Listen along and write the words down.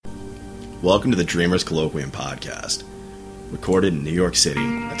Welcome to the Dreamers Colloquium podcast, recorded in New York City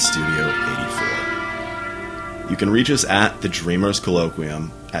at Studio 84. You can reach us at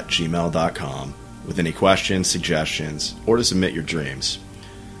thedreamerscolloquium@gmail.com with any questions, suggestions, or to submit your dreams.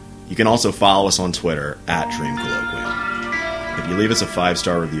 You can also follow us on Twitter at Dream Colloquium. If you leave us a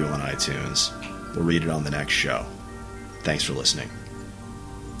 5-star review on iTunes, we'll read it on the next show. Thanks for listening.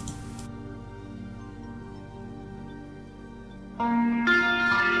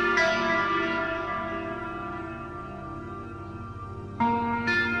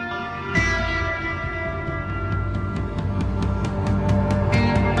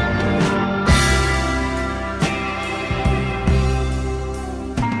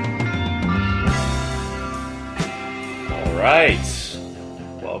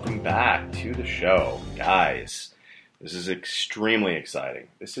 Show. Guys, this is extremely exciting.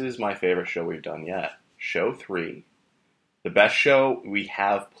 This is my favorite show we've done yet. Show 3. The best show we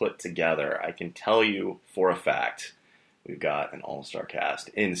have put together. I can tell you for a fact we've got an all-star cast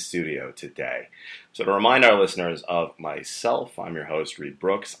in studio today. So to remind our listeners of myself, I'm your host, Reed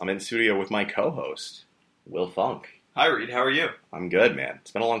Brooks. I'm in studio with my co-host, Will Funk. Hi, Reed. How are you? I'm good, man.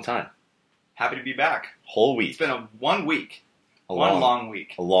 It's been a long time. Happy to be back. Whole week. It's been one week. A long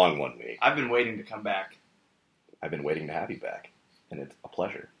week. A long 1 week. I've been waiting to come back. I've been waiting to have you back, and it's a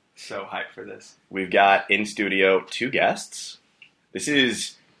pleasure. So hyped for this. We've got in studio 2 guests. This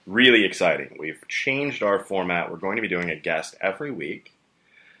is really exciting. We've changed our format. We're going to be doing a guest every week,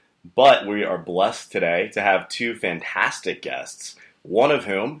 but we are blessed today to have 2 fantastic guests, one of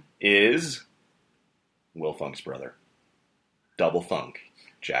whom is Will Funk's brother, Double Funk,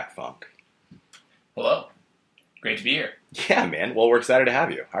 Jack Funk. Hello. Great to be here. Yeah, man. Well, we're excited to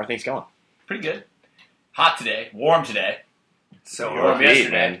have you. How are things going? Pretty good. Hot today. Warm today. So New York warm heat,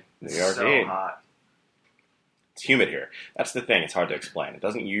 yesterday. man. New York so heat. hot. It's humid here. That's the thing. It's hard to explain. It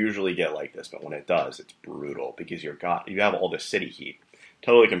doesn't usually get like this, but when it does, it's brutal because you have all this city heat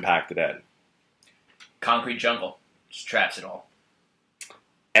totally compacted in. Concrete jungle. Just traps it all.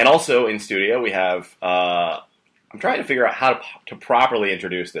 And also in studio, we have... I'm trying to figure out how to properly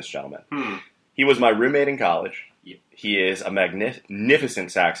introduce this gentleman. He was my roommate in college. Yep. He is a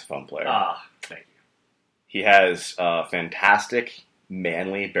magnificent saxophone player. Thank you. He has a fantastic,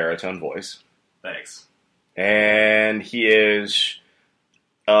 manly baritone voice. Thanks. And he is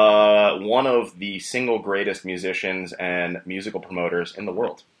one of the single greatest musicians and musical promoters in the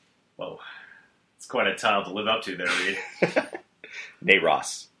world. Whoa. It's quite a title to live up to there, Reed. Nate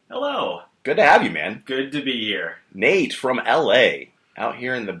Ross. Hello. Good to have you, man. Good to be here. Nate from LA, out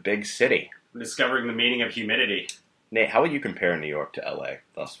here in the big city. I'm discovering the meaning of humidity. Nate, how would you compare New York to LA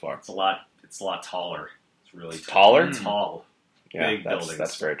thus far? It's a lot taller. It's really Taller? Tall. Yeah, Big buildings.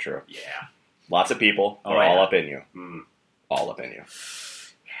 That's very true. Yeah. Lots of people. They're all up in you. All up in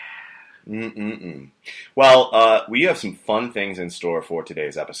you. Well, we have some fun things in store for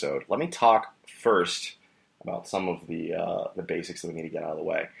today's episode. Let me talk first about some of the basics that we need to get out of the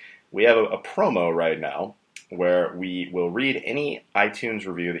way. We have a promo right now where we will read any iTunes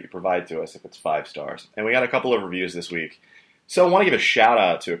review that you provide to us if it's 5 stars. And we got a couple of reviews this week. So I want to give a shout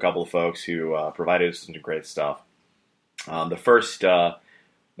out to a couple of folks who provided us some great stuff. The first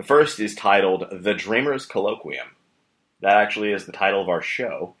is titled The Dreamers Colloquium. That actually is the title of our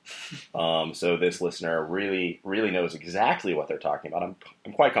show. So this listener really, really knows exactly what they're talking about.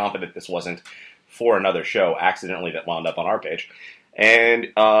 I'm quite confident this wasn't for another show accidentally that wound up on our page.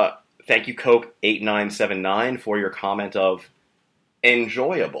 And thank you, Coke8979, for your comment of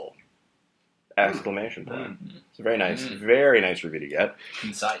enjoyable! Exclamation point. It's a very nice review to get.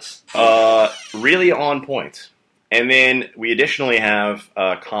 Concise. Really on point. And then we additionally have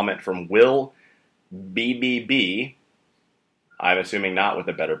a comment from Will BBB. I'm assuming not with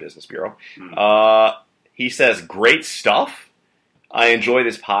the Better Business Bureau. He says, great stuff. I enjoy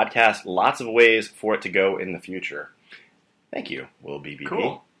this podcast. Lots of ways for it to go in the future. Thank you, Will BBB.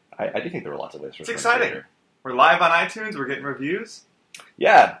 Cool. I do think there were lots of ways for it It's to go in the exciting. future. We're live on iTunes. We're getting reviews.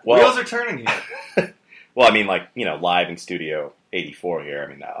 Yeah. Well, Wheels are turning here. well, I mean, live in Studio 84 here. I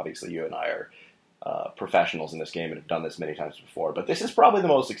mean, obviously you and I are professionals in this game and have done this many times before. But this is probably the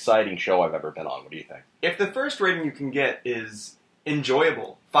most exciting show I've ever been on. What do you think? If the first rating you can get is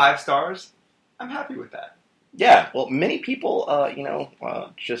enjoyable, 5 stars, I'm happy with that. Yeah, well, many people,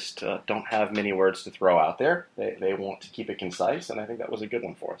 just don't have many words to throw out there. They want to keep it concise, and I think that was a good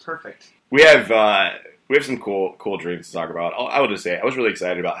one for us. Perfect. We have some cool dreams to talk about. I will just say I was really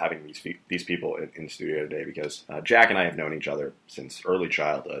excited about having these people in studio today because Jack and I have known each other since early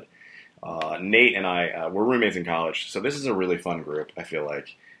childhood. Nate and I were roommates in college, so this is a really fun group. I feel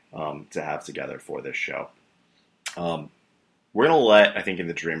like to have together for this show. we're going to let, I think in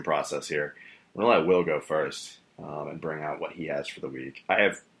the dream process here, we're going to let Will go first and bring out what he has for the week.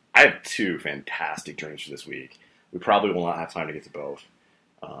 I have two fantastic dreams for this week. We probably will not have time to get to both,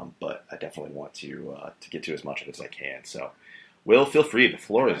 but I definitely want to get to as much of it as I can. So, Will, feel free. The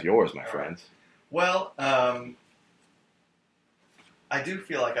floor is yours, my friend. Well, I do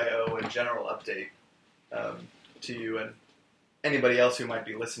feel like I owe a general update to you and anybody else who might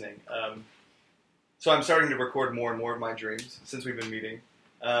be listening. So I'm starting to record more and more of my dreams since we've been meeting.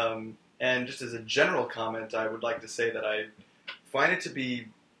 And just as a general comment, I would like to say that I find it to be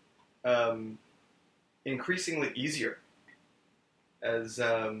increasingly easier as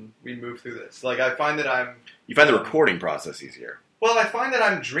we move through this. Like, I find that You find the recording process easier. Well, I find that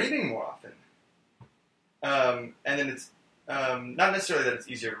I'm dreaming more often. And then it's not necessarily that it's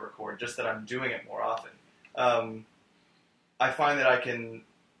easier to record, just that I'm doing it more often. I find that I can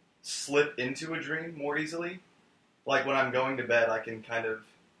slip into a dream more easily. Like when I'm going to bed, I can kind of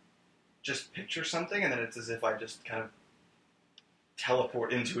just picture something, and then it's as if I just kind of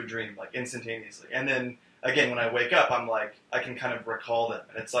teleport into a dream, like instantaneously. And then again, when I wake up, I'm like, I can kind of recall them,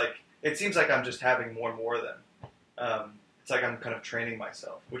 and it's like, it seems like I'm just having more and more of them. It's like I'm kind of training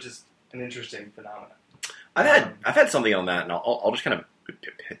myself, which is an interesting phenomenon. I've had something on that, and I'll just kind of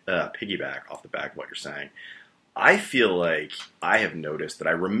piggyback off the back of what you're saying. I feel like I have noticed that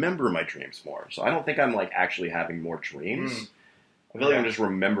I remember my dreams more. So I don't think I'm like actually having more dreams. I feel like I'm just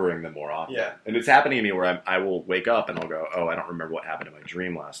remembering them more often. Yeah. And it's happening to me where I will wake up and I'll go, oh, I don't remember what happened in my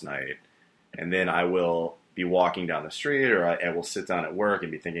dream last night. And then I will be walking down the street, or I will sit down at work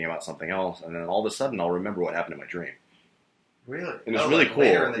and be thinking about something else. And then all of a sudden I'll remember what happened in my dream. Really? And it's really like cool.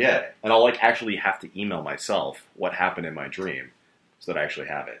 Later in the day. And I'll like actually have to email myself what happened in my dream so that I actually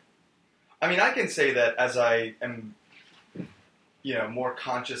have it. I mean, I can say that as I am, more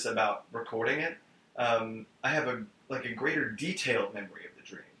conscious about recording it, I have a greater detailed memory of the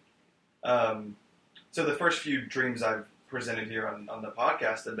dream. So the first few dreams I've presented here on the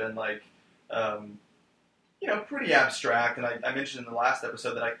podcast have been like, pretty abstract. And I mentioned in the last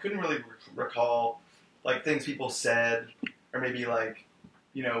episode that I couldn't really recall like things people said, or maybe like,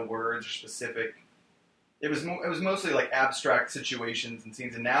 words or specific. It was mostly like abstract situations and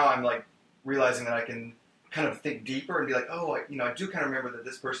scenes. And now I'm like realizing that I can kind of think deeper and be like, oh, I do kind of remember that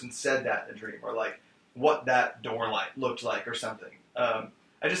this person said that in a dream, or like what that door light looked like or something. I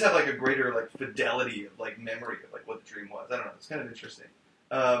just have like a greater like fidelity of like memory of like what the dream was. I don't know. It's kind of interesting.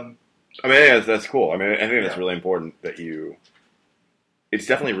 I mean, that's cool. I mean, I think it's really important that it's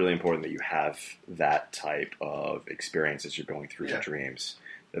definitely really important that you have that type of experience as you're going through your dreams.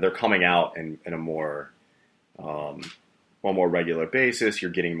 That they're coming out in a more regular basis.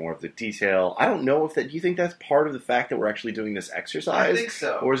 You're getting more of the detail. I don't know do you think that's part of the fact that we're actually doing this exercise? I think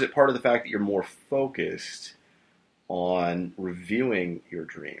so. Or is it part of the fact that you're more focused on reviewing your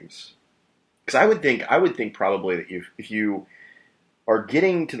dreams? Because I would think probably that if you are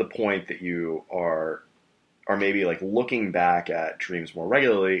getting to the point that you are maybe like looking back at dreams more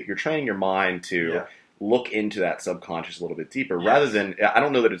regularly, you're training your mind to look into that subconscious a little bit deeper, rather than, I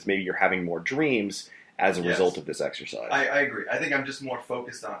don't know that it's maybe you're having more dreams as a result of this exercise. I agree. I think I'm just more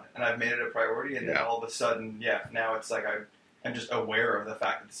focused on it, and I've made it a priority, and then all of a sudden, now it's like I'm just aware of the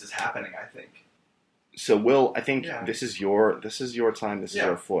fact that this is happening, I think. So, Will, I think this is your time, this is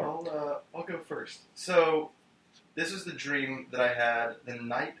your floor. I'll go first. So, this is the dream that I had the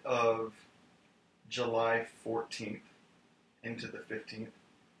night of July 14th into the 15th.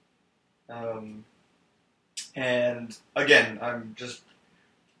 And again, I'm just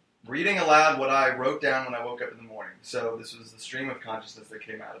reading aloud what I wrote down when I woke up in the morning. So this was the stream of consciousness that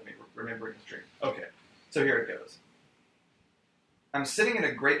came out of me, remembering this dream. Okay, so here it goes. I'm sitting in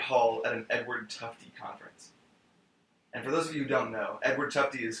a great hall at an Edward Tufte conference. And for those of you who don't know, Edward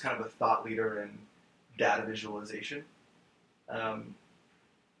Tufte is kind of a thought leader in data visualization.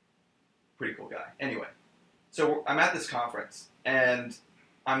 Pretty cool guy. Anyway, so I'm at this conference, and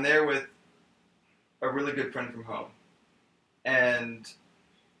I'm there with a really good friend from home. And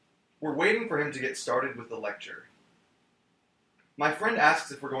we're waiting for him to get started with the lecture. My friend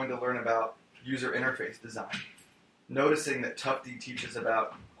asks if we're going to learn about user interface design, noticing that Tufte teaches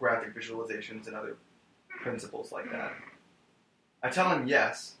about graphic visualizations and other principles like that. I tell him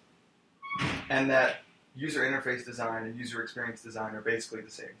yes, and that user interface design and user experience design are basically the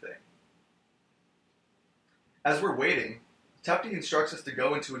same thing. As we're waiting, Tufte instructs us to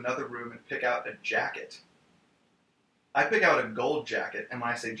go into another room and pick out a jacket. I pick out a gold jacket, and when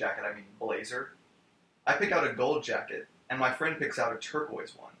I say jacket, I mean blazer. I pick out a gold jacket, and my friend picks out a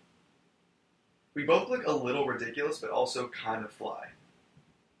turquoise one. We both look a little ridiculous, but also kind of fly.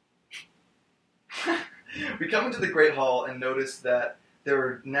 We come into the Great Hall and notice that there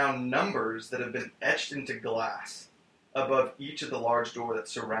are now numbers that have been etched into glass above each of the large door that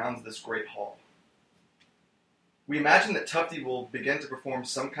surrounds this Great Hall. We imagine that Tufty will begin to perform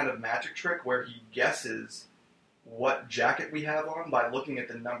some kind of magic trick where he guesses what jacket we have on by looking at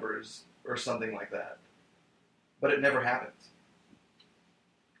the numbers or something like that. But it never happens.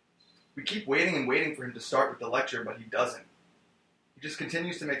 We keep waiting and waiting for him to start with the lecture, but he doesn't. He just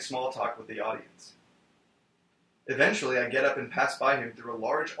continues to make small talk with the audience. Eventually, I get up and pass by him through a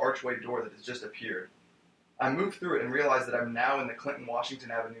large archway door that has just appeared. I move through it and realize that I'm now in the Clinton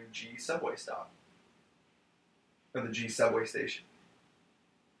Washington Avenue G subway stop. Or the G subway station.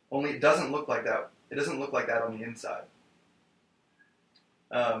 Only it doesn't look like that. It doesn't look like that on the inside.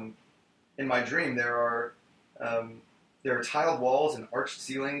 In my dream, there are tiled walls and arched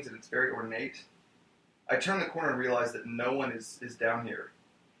ceilings, and it's very ornate. I turn the corner and realize that no one is down here.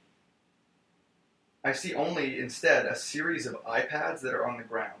 I see only, instead, a series of iPads that are on the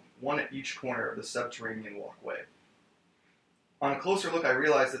ground, one at each corner of the subterranean walkway. On a closer look, I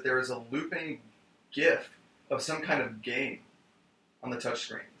realize that there is a looping GIF of some kind of game on the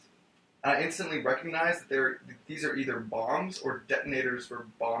touchscreens. I instantly recognize that these are either bombs or detonators for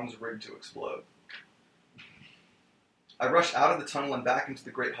bombs rigged to explode. I rush out of the tunnel and back into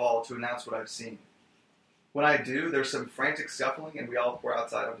the Great Hall to announce what I've seen. When I do, there's some frantic scuffling, and we all pour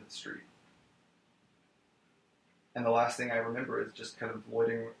outside onto the street. And the last thing I remember is just kind of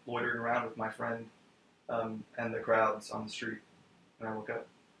loitering around with my friend and the crowds on the street when I woke up.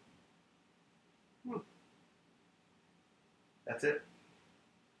 That's it.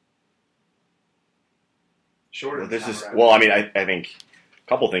 Shorter. Well, I mean, I think a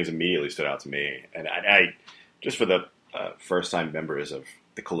couple things immediately stood out to me, and I just for the first-time members of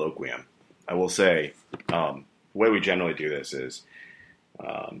the colloquium, I will say the way we generally do this is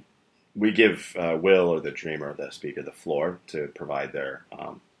we give Will or the dreamer, the speaker, the floor to provide their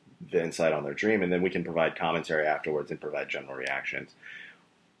the insight on their dream, and then we can provide commentary afterwards and provide general reactions.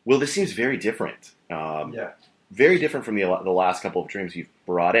 Will, this seems very different. Yeah. Very different from the last couple of dreams you've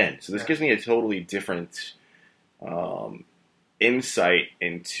brought in. So this gives me a totally different insight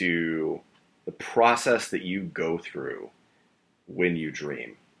into the process that you go through when you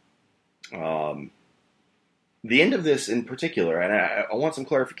dream. The end of this in particular, and I want some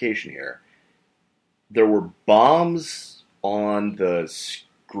clarification here. There were bombs on the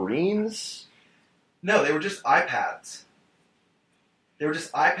screens? No, they were just iPads. They were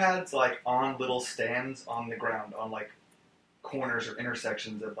just iPads, like, on little stands on the ground, on, like, corners or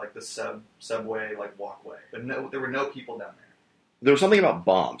intersections of, like, the subway, like, walkway. But no, there were no people down there. There was something about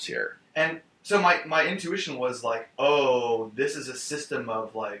bombs here. And so my intuition was, like, oh, this is a system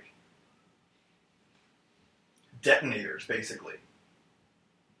of, like, detonators, basically.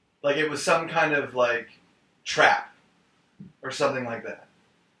 Like, it was some kind of, like, trap or something like that.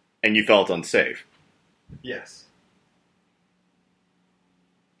 And you felt unsafe? Yes.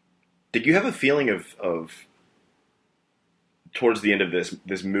 Did you have a feeling of towards the end of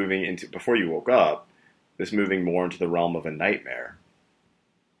this moving into, before you woke up, this moving more into the realm of a nightmare?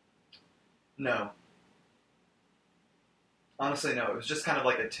 No. Honestly, no. It was just kind of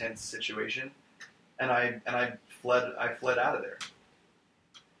like a tense situation, and I fled out of there.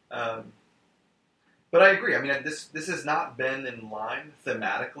 But I agree. I mean, this has not been in line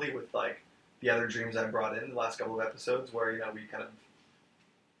thematically with, like, the other dreams I brought in the last couple of episodes, where, you know, we kind of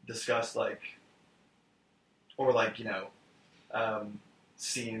discussed, like, or, like, you know,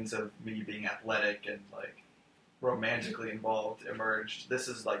 scenes of me being athletic and, like, romantically involved emerged. This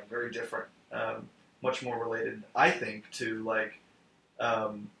is, like, very different, much more related, I think, to, like,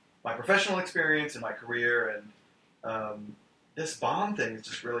 my professional experience and my career, and this bomb thing is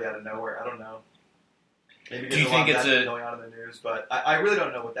just really out of nowhere. I don't know. Maybe Do you there's a lot think of it's that going on in the news, but I really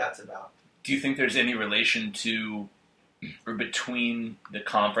don't know what that's about. Do you think there's any relation to or between the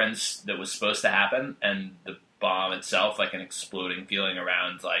conference that was supposed to happen and the bomb itself, like an exploding feeling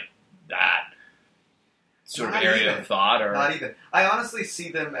around, like, that sort of area of thought? Or Not even. I honestly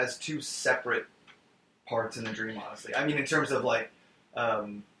see them as two separate parts in the dream, honestly. I mean, in terms of, like...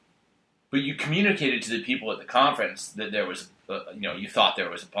 But you communicated to the people at the conference that there was, you thought there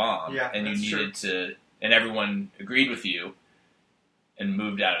was a bomb, Yeah, and you that's needed to, and everyone agreed with you and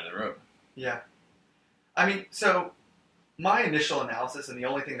moved out of the room. Yeah. I mean, so my initial analysis, and the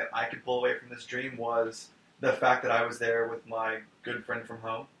only thing that I could pull away from this dream, was the fact that I was there with my good friend from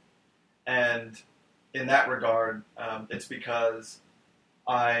home. And in that regard, it's because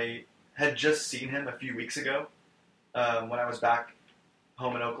I had just seen him a few weeks ago when I was back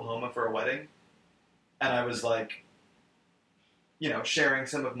home in Oklahoma for a wedding. And I was like, sharing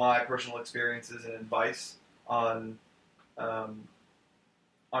some of my personal experiences and advice on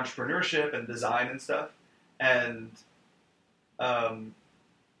entrepreneurship and design and stuff. And I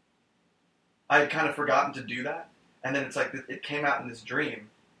had kind of forgotten to do that. And then it's like it came out in this dream.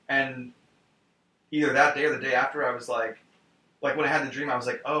 And either that day or the day after, I was like when I had the dream, I was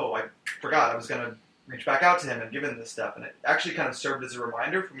like, oh, I forgot I was going to reach back out to him and give him this stuff. And it actually kind of served as a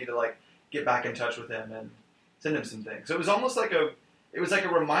reminder for me to like get back in touch with him and send him some things. So it was almost like a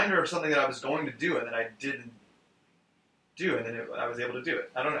reminder of something that I was going to do and then I didn't do, and then I was able to do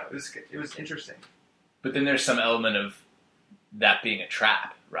it. I don't know. It was interesting. But then there's some element of that being a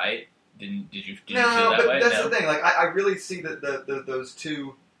trap, right? Did you feel no, that but way? that's No? the thing. Like I really see that those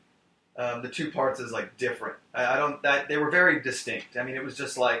two, the two parts as like different. I don't that they were very distinct. I mean, it was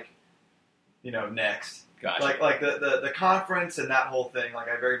just like, next. Gotcha. Like the conference and that whole thing. Like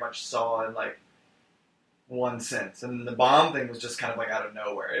I very much saw in like one sense, and the bomb thing was just kind of like out of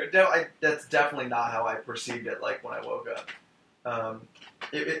nowhere. That's definitely not how I perceived it. Like when I woke up,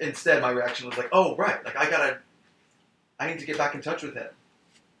 instead my reaction was like, oh right, like I need to get back in touch with him.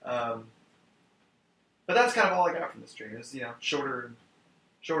 But that's kind of all I got from this dream. It's shorter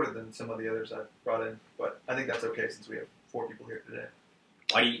than some of the others I've brought in, but I think that's okay since we have 4 people here today.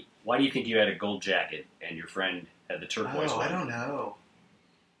 Why do you think you had a gold jacket and your friend had the turquoise one? I don't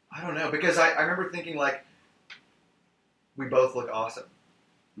know because I remember thinking like we both look awesome.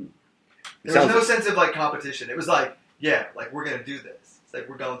 There was no sense of like competition. It was like, yeah, like we're gonna do this. It's like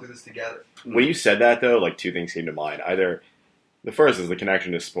we're going through this together. When you said that though, like 2 things came to mind. Either the first is the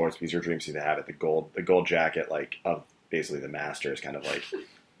connection to sports because your dream seemed to have it. The gold jacket, like of basically the Masters, kind of like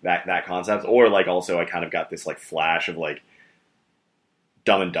that concept, or like also I kind of got this like flash of like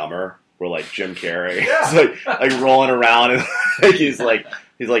Dumb and Dumber, where like Jim Carrey is like rolling around and like he's like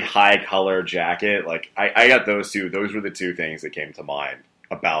high color jacket. Like I got those two. Those were the 2 things that came to mind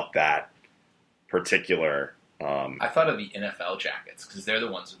about that particular. I thought of the NFL jackets because they're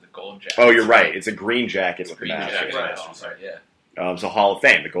the ones with the gold jackets. Oh, you're right. It's a green jacket with the Green Masters. jacket. Right. Oh, sorry, yeah. So Hall of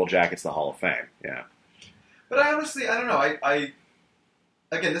Fame. The gold jacket's the Hall of Fame. Yeah. But I honestly, I don't know. I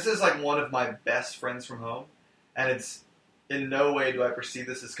again, this is like one of my best friends from home, and it's in no way do I perceive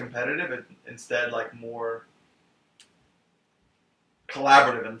this as competitive. It, instead, like more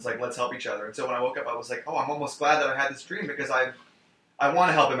collaborative, and it's like let's help each other. And so when I woke up, I was like, oh, I'm almost glad that I had this dream because I want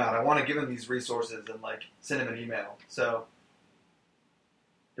to help him out. I want to give him these resources and like send him an email. So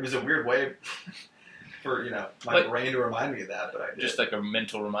it was a weird way for my brain to remind me of that, but I did. Just like a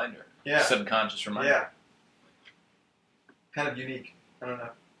mental reminder. Yeah. Subconscious reminder. Yeah. Kind of unique. I don't know.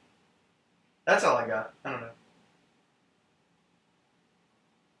 That's all I got. I don't know.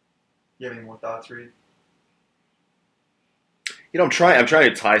 You have any more thoughts, Reed? I'm trying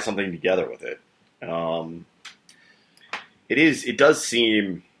to tie something together with it. It does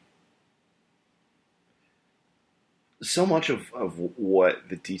seem so much of what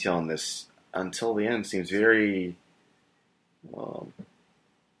the detail in this until the end seems very.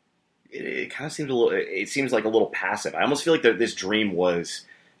 It kind of seems a little. It seems like a little passive. I almost feel like this dream was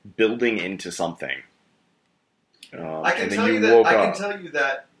building into something. I can tell you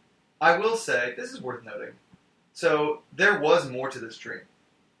that. I will say this is worth noting. So there was more to this dream,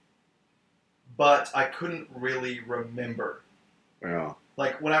 but I couldn't really remember. Yeah.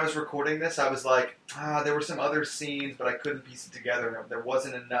 Like when I was recording this, I was like, there were some other scenes, but I couldn't piece it together. There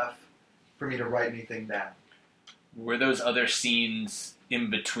wasn't enough for me to write anything down. Were those other scenes in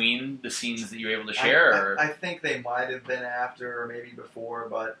between the scenes that you were able to share? I think they might have been after or maybe before,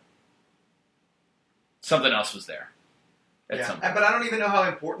 but something else was there. Yeah, but I don't even know how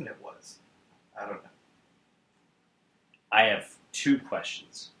important it was. I don't know. I have 2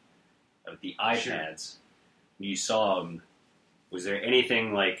 questions. Of the iPads, Sure. When you saw them, was there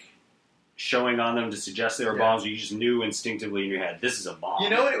anything like showing on them to suggest they were Yeah. bombs, or you just knew instinctively in your head, this is a bomb? You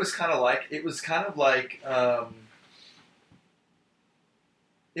know what it was kind of like? It was kind of like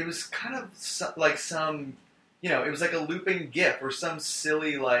some, it was like a looping GIF or some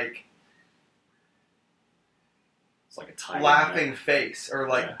silly like It's like a timer. laughing face or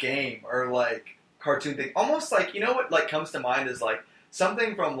like Yeah. game or like cartoon thing. Almost like, what like comes to mind is like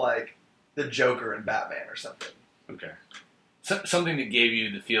something from like the Joker and Batman or something. Okay. Something that gave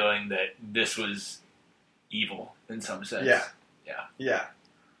you the feeling that this was evil in some sense. Yeah. Yeah. Yeah.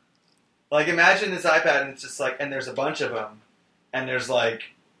 Like imagine this iPad and it's just like, and there's a bunch of them and there's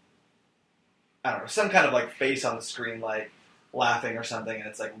like, I don't know, some kind of like face on the screen like laughing or something and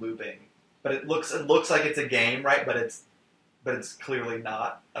it's like looping. But it looks like it's a game, right? But it's clearly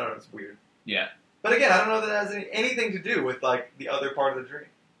not. I don't know, it's weird. Yeah. But again, I don't know that it has anything to do with like the other part of the dream.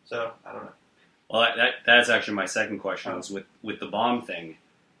 So, I don't know. Well, that's actually my second question. Is with the bomb thing,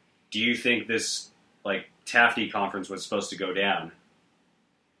 do you think this Tafty conference was supposed to go down?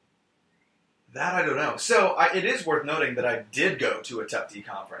 That I don't know. So it is worth noting that I did go to a Tufty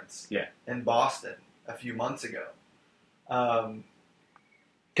conference in Boston a few months ago.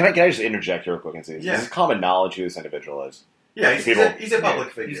 Can I just interject real quick and say, Yeah. is it common knowledge who this individual is? Yeah, he's a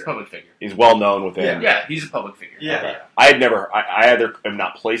public figure. He's a public figure. He's well known within. Yeah, he's a public figure. Yeah, Okay. yeah. I either am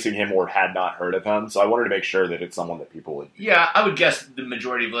not placing him or had not heard of him, so I wanted to make sure that it's someone that people would. Yeah, I would guess the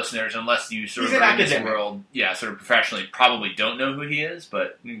majority of listeners, unless you sort He's of an are in this academic. world, sort of professionally, probably don't know who he is.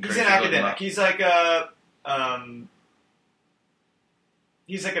 But He's an academic. He's like a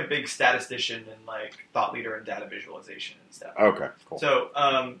big statistician and thought leader in data visualization and stuff. Okay, cool. So,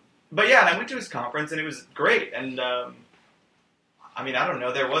 but yeah, and I went to his conference and it was great. And I mean, I don't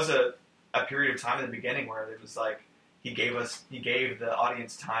know. There was a period of time in the beginning where it was he gave the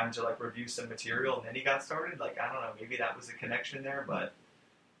audience time to review some material and then he got started. I don't know. Maybe that was a connection there, but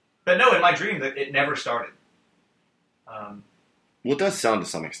no. In my dream, it never started. Well, it does sound to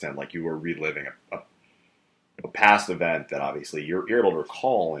some extent like you were reliving a past event that obviously you're able to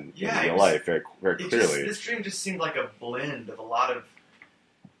recall in your life very, very clearly. This dream just seemed like a blend of a lot of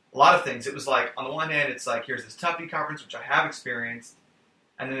things. It was on the one hand, it's here's this Tufty conference, which I have experienced,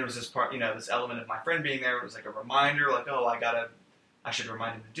 and then there was this part, this element of my friend being there. It was a reminder, I should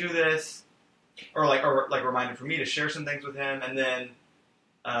remind him to do this, or reminder for me to share some things with him, and then,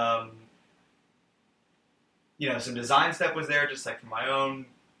 some design stuff was there, just from my own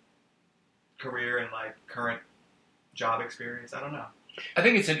career and current job experience. I don't know. I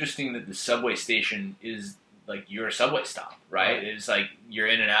think it's interesting that the subway station is your subway stop, right? It's you're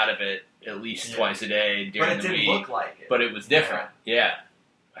in and out of it at least twice a day during But the it week. didn't look like it. But it was different. Yeah.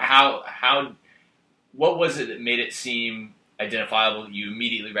 What was it that made it seem identifiable that you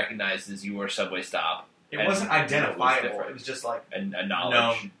immediately recognized as your subway stop? It wasn't identifiable. different. It was just a knowledge,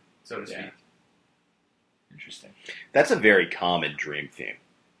 known, so to speak. Yeah. Interesting. That's a very common dream theme.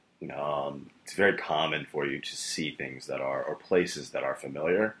 It's very common for you to see things that are, or places that are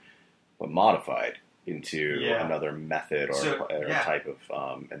familiar, but modified into another method or type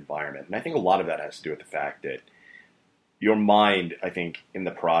of environment. And I think a lot of that has to do with the fact that your mind, I think, in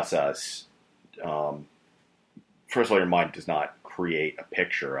the process, first of all, your mind does not create a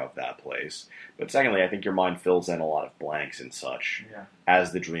picture of that place. But secondly, I think your mind fills in a lot of blanks and such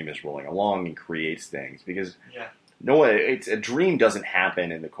as the dream is rolling along and creates things. Because a dream doesn't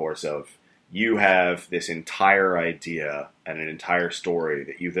happen in the course of you have this entire idea and an entire story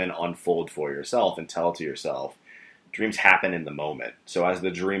that you then unfold for yourself and tell to yourself. Dreams happen in the moment. So as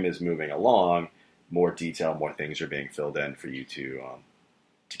the dream is moving along, more detail, more things are being filled in for you to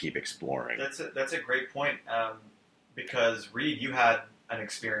keep exploring. That's a great point. Because Reed, you had an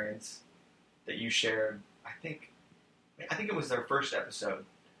experience that you shared. I think it was our first episode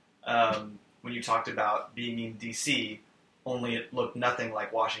when you talked about being in DC. Only it looked nothing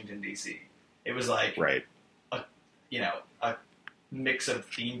like Washington DC. It was right. a mix of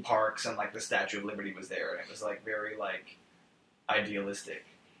theme parks and the Statue of Liberty was there, and it was very idealistic.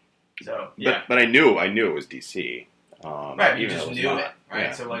 So but I knew it was DC. Right, you just knew it, right?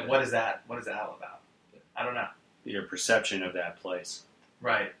 Yeah. So what is that? What is that all about? I don't know. Your perception of that place.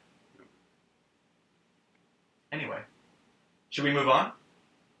 Right. Anyway, should we move on?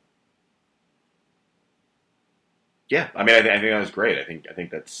 Yeah, I mean, I think that was great. I think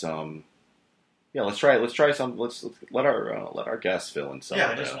that's let's try some. Let's let our guests fill in some.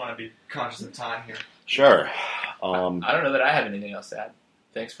 Yeah, I just want to be conscious of time here. Sure. I don't know that I have anything else to add.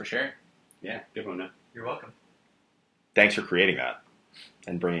 Thanks for sharing. Yeah, good one. You're welcome. Thanks for creating that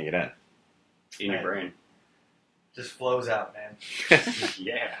and bringing it in. In your brain. Just flows out, man.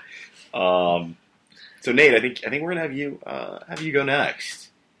 Yeah. So Nate, I think we're gonna have you go next.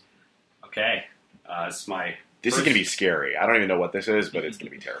 Okay. It's my. This is gonna be scary. I don't even know what this is, but it's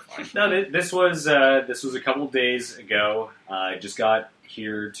gonna be terrifying. No, this was a couple days ago. I just got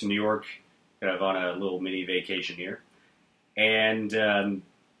here to New York, kind of on a little mini vacation here, and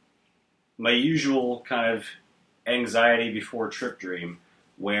my usual kind of anxiety before trip dream,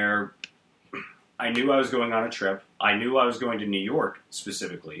 where I knew I was going on a trip. I knew I was going to New York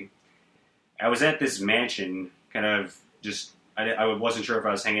specifically. I was at this mansion, kind of just. I wasn't sure if I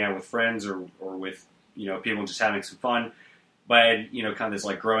was hanging out with friends or with people just having some fun. But I had, kind of this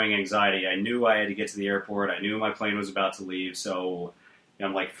growing anxiety. I knew I had to get to the airport. I knew my plane was about to leave. So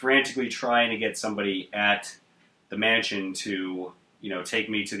I'm frantically trying to get somebody at the mansion to, take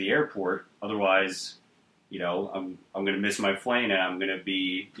me to the airport. Otherwise, I'm going to miss my plane and I'm going to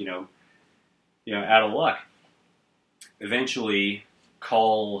be, out of luck. Eventually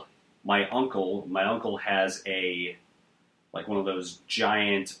call my uncle has like one of those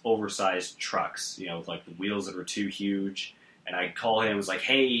giant, oversized trucks, with like the wheels that are too huge. And I call him, was like,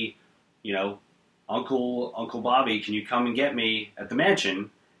 hey, Uncle Bobby, can you come and get me at the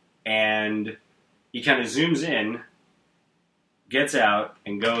mansion? And he kind of zooms in, gets out,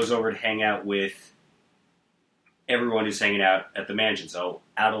 and goes over to hang out with everyone who's hanging out at the mansion. So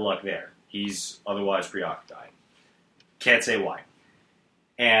out of luck there. He's otherwise preoccupied. Can't say why.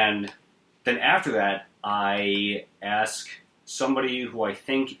 And then after that, I ask somebody who I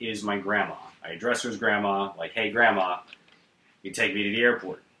think is my grandma. I address her as grandma, like, hey, grandma, you take me to the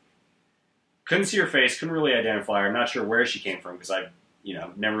airport. Couldn't see her face, couldn't really identify her. I'm not sure where she came from because I,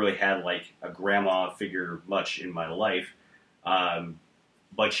 never really had like a grandma figure much in my life.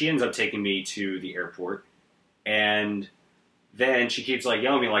 But she ends up taking me to the airport, and then she keeps like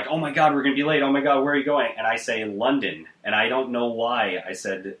yelling at me like, oh my God, we're going to be late. Oh my God, where are you going? And I say London, and I don't know why I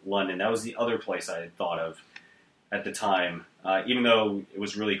said London. That was the other place I had thought of at the time, even though it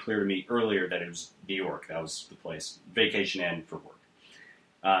was really clear to me earlier that it was New York. That was the place, vacation and for work.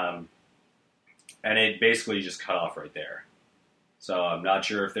 And it basically just cut off right there. So I'm not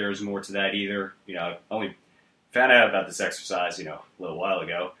sure if there's more to that either. I only found out about this exercise, a little while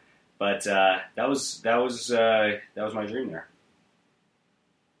ago. But that was my dream there.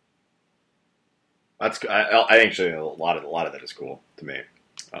 That's I actually a lot of that is cool to me.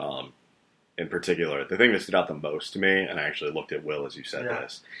 In particular, the thing that stood out the most to me, and I actually looked at Will as you said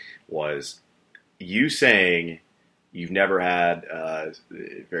this, was you saying you've never had a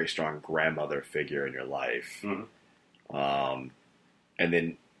very strong grandmother figure in your life, and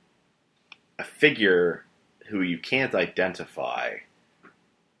then a figure who you can't identify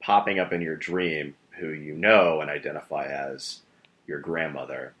popping up in your dream, who you know and identify as your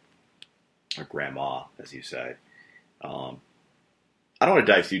grandmother, or grandma, as you say. I don't want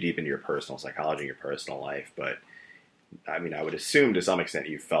to dive too deep into your personal psychology and your personal life, but I mean, I would assume to some extent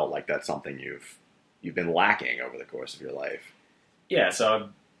you felt like that's something you've been lacking over the course of your life. Yeah, so I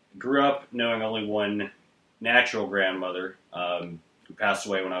grew up knowing only one natural grandmother who passed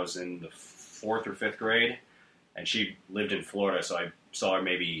away when I was in the 4th or 5th grade, and she lived in Florida, so I saw her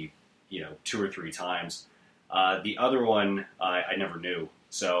maybe 2 or 3 times. The other one I never knew,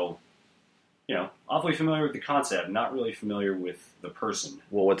 so awfully familiar with the concept, not really familiar with the person.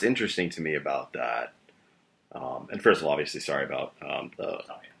 Well, what's interesting to me about that, and first of all, obviously, sorry about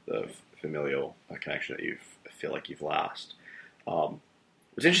the familial connection that I feel like you've lost.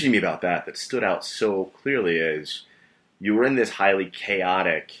 What's interesting to me about that stood out so clearly is you were in this highly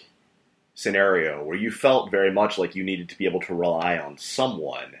chaotic scenario where you felt very much like you needed to be able to rely on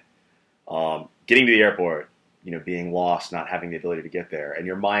someone. Getting to the airport, being lost, not having the ability to get there, and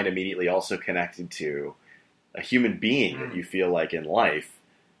your mind immediately also connected to a human being that you feel like in life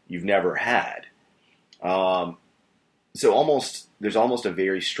you've never had. So there's almost a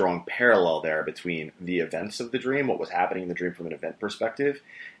very strong parallel there between the events of the dream, what was happening in the dream from an event perspective,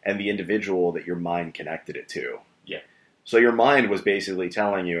 and the individual that your mind connected it to. Yeah. So your mind was basically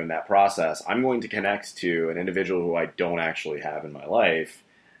telling you in that process, I'm going to connect to an individual who I don't actually have in my life,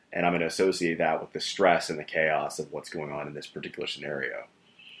 and I'm going to associate that with the stress and the chaos of what's going on in this particular scenario.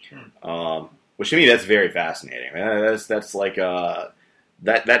 Which to me, that's very fascinating. That's like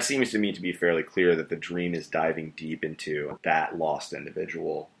that seems to me to be fairly clear that the dream is diving deep into that lost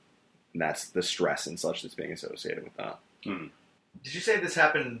individual, and that's the stress and such that's being associated with that. Did you say this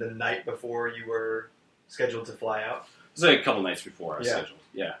happened the night before you were scheduled to fly out? It was like a couple nights before I was scheduled.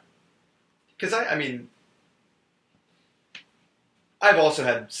 Yeah. Because I mean, I've also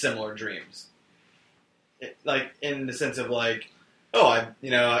had similar dreams. Like, in the sense of like, oh, I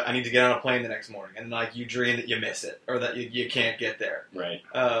need to get on a plane the next morning. And like, you dream that you miss it, or that you can't get there. Right.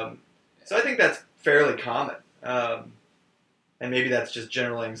 So I think that's fairly common. And maybe that's just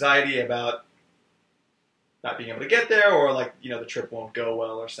general anxiety about not being able to get there, or like, the trip won't go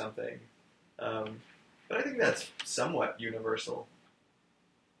well or something. But I think that's somewhat universal.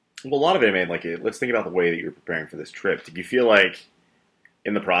 Well, a lot of it, man, like, let's think about the way that you're preparing for this trip. Did you feel like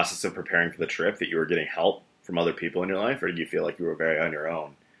in the process of preparing for the trip that you were getting help from other people in your life, or did you feel like you were very on your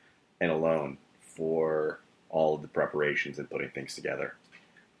own and alone for all of the preparations and putting things together?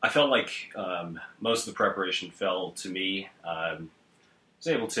 I felt like most of the preparation fell to me. I was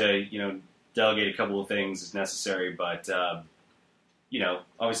able to, delegate a couple of things as necessary, but,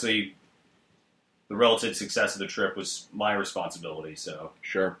 obviously the relative success of the trip was my responsibility, so.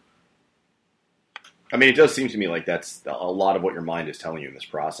 Sure. I mean, it does seem to me like that's a lot of what your mind is telling you in this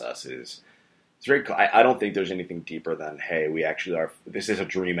process is, it's very, I don't think there's anything deeper than, hey, this is a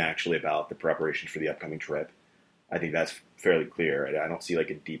dream actually about the preparation for the upcoming trip. I think that's fairly clear. I don't see like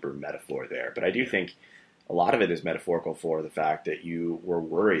a deeper metaphor there, but I do think a lot of it is metaphorical for the fact that you were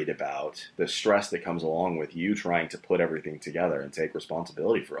worried about the stress that comes along with you trying to put everything together and take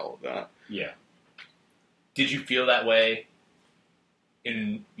responsibility for all of that. Yeah. Did you feel that way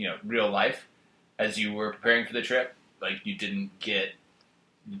in real life as you were preparing for the trip? Like you didn't get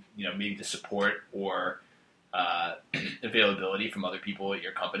maybe the support or availability from other people at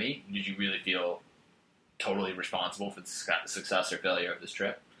your company? Did you really feel totally responsible for the success or failure of this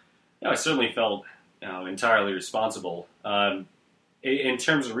trip? No, I certainly felt entirely responsible. In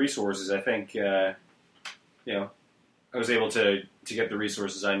terms of resources, I think I was able to get the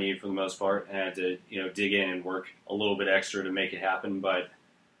resources I need for the most part. I had to dig in and work a little bit extra to make it happen, but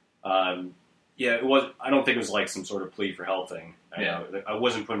it was. I don't think it was like some sort of plea for help thing. I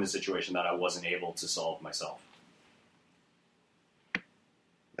wasn't put in a situation that I wasn't able to solve myself.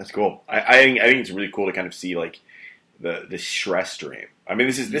 That's cool. I think it's really cool to kind of see like the stress stream. I mean,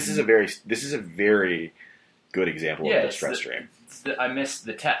 this is a very good example of the stress stream. I missed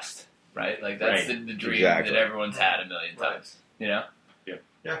the test, right? Like that's the dream exactly. that everyone's had a million times. Yeah.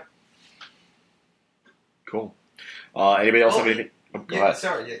 Cool. Anybody else have anything? Oh, go ahead.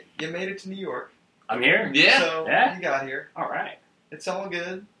 Sorry, you made it to New York. I'm here. Yeah. So Yeah. you got here. All right. It's all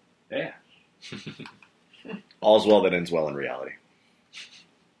good. Yeah. All's well that ends well in reality.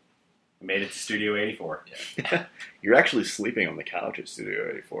 I made it to Studio 84. You're actually sleeping on the couch at Studio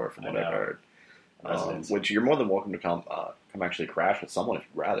 84, from what I've heard. Which you're more than welcome to come actually crash with someone if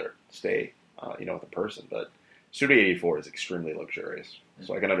you'd rather stay, with a person. But Studio 84 is extremely luxurious,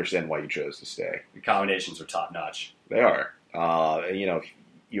 so I can understand why you chose to stay. The accommodations are top notch. They are. If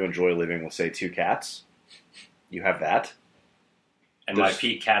you enjoy living with, say, 2 cats, you have that. And my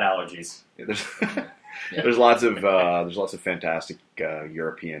peak cat allergies. There's lots of fantastic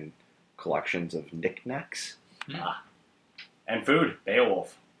European collections of knickknacks. And food.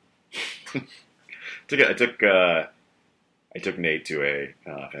 Beowulf. I took Nate to a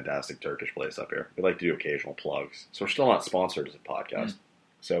fantastic Turkish place up here. We like to do occasional plugs, so we're still not sponsored as a podcast.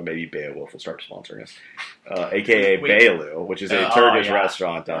 So maybe Beowulf will start sponsoring us, aka Beylul, which is a Turkish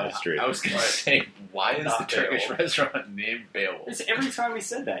restaurant down the street. I was going to say, why is the Turkish restaurant named Beowulf? It's every time we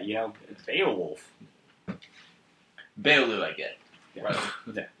said that, it's Beowulf. Beylul, I get. Yeah.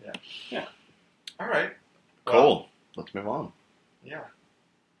 Right. Yeah. All right. Cool. Let's move on. Yeah.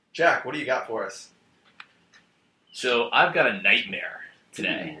 Jack, what do you got for us? So I've got a nightmare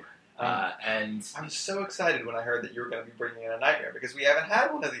today. And I was so excited when I heard that you were going to be bringing in a nightmare because we haven't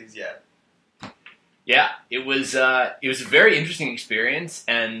had one of these yet. yeah, it was a very interesting experience,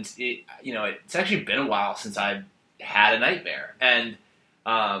 and it's actually been a while since I've had a nightmare, and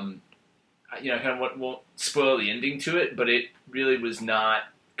kind of won't spoil the ending to it, but it really was not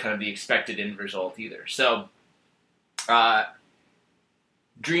kind of the expected end result either. So,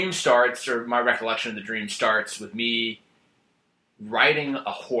 dream starts, or my recollection of the dream starts with me riding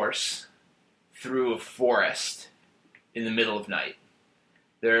a horse through a forest in the middle of night.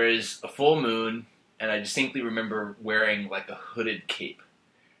 There is a full moon, and I distinctly remember wearing like a hooded cape.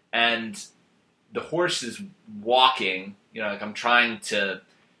 And the horse is walking, like I'm trying to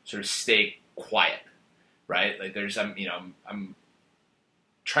sort of stay quiet, right? Like I'm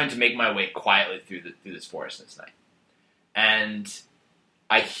trying to make my way quietly through this forest this night. And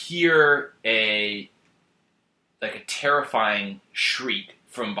I hear a terrifying shriek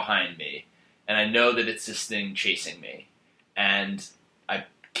from behind me, and I know that it's this thing chasing me. And I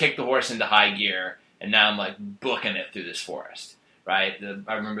kick the horse into high gear, and now I'm like booking it through this forest, right?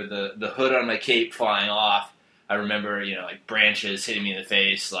 I remember the hood on my cape flying off. I remember, like branches hitting me in the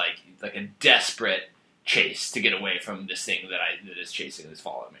face, like a desperate chase to get away from this thing that is chasing, that's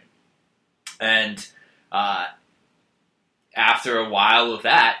following me. And after a while of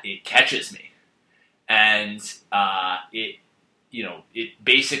that, it catches me. And it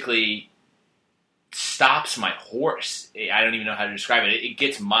basically stops my horse. I don't even know how to describe it. It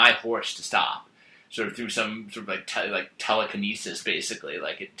gets my horse to stop, sort of through some sort of like telekinesis, basically.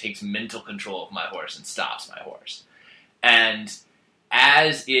 Like it takes mental control of my horse and stops my horse. And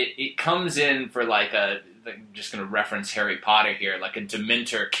as it comes in for I'm just going to reference Harry Potter here, like a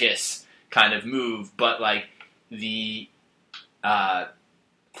Dementor kiss kind of move, but like the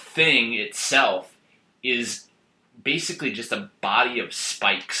thing itself is basically just a body of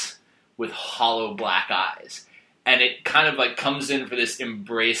spikes with hollow black eyes. And it kind of like comes in for this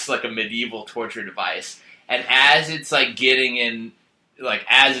embrace, like a medieval torture device. And as it's like getting in, like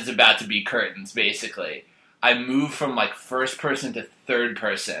as it's about to be curtains, basically, I move from like first person to third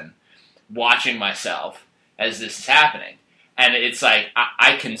person, watching myself as this is happening. And it's like,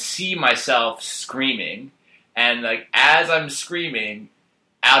 I can see myself screaming, And like as I'm screaming,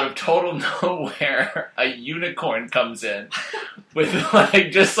 out of total nowhere, a unicorn comes in with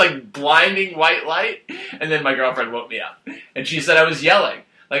like just like blinding white light, and then my girlfriend woke me up, and she said I was yelling.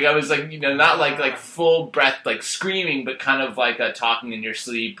 Like I was like, you know, not like full breath, like screaming, but kind of like talking in your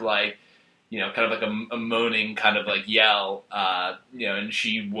sleep, like, you know, kind of like a moaning kind of like yell, you know, and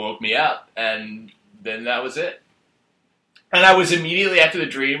she woke me up, and then that was it. And I was immediately after the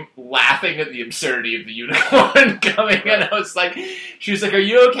dream laughing at the absurdity of the unicorn coming in. I was like, she was like, "Are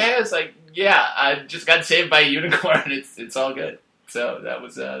you okay?" I was like, "Yeah, I just got saved by a unicorn. It's all good." So that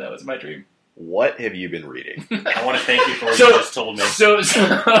was my dream. What have you been reading? I want to thank you for what you just told me. So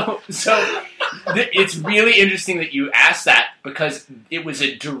it's really interesting that you asked that, because it was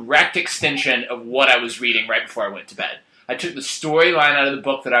a direct extension of what I was reading right before I went to bed. I took the storyline out of the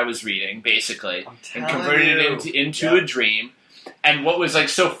book that I was reading, basically, and converted it into a dream. And what was like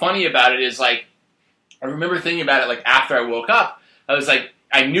so funny about it is like, I remember thinking about it like after I woke up, I was like,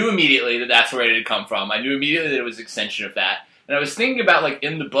 I knew immediately that that's where it had come from. I knew immediately that it was an extension of that. And I was thinking about, like,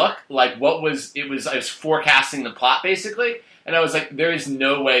 in the book, like, I was forecasting the plot, basically, and I was like, there is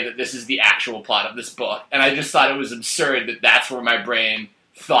no way that this is the actual plot of this book. And I just thought it was absurd that that's where my brain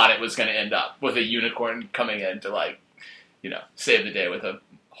thought it was going to end up, with a unicorn coming in to, like, you know, save the day with a,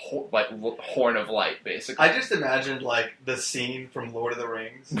 horn of light, basically. I just imagined, like, the scene from Lord of the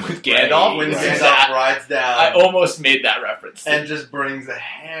Rings. With Gandalf? When Gandalf rides down. I almost made that reference. And just brings the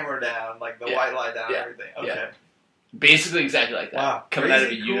hammer down, like, the white light down and everything. Okay. Yeah. Basically exactly like that. Wow. Coming out of a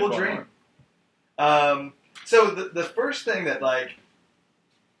Crazy, unicorn. cool dream. So the first thing that, like...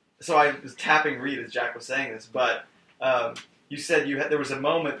 So I was tapping Reed as Jack was saying this, but you said there was a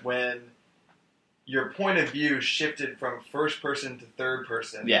moment when your point of view shifted from first person to third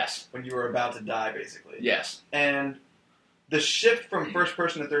person. Yes. When you were about to die, basically. Yes. And the shift from first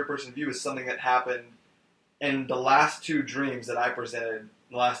person to third person view is something that happened in the last two dreams that I presented in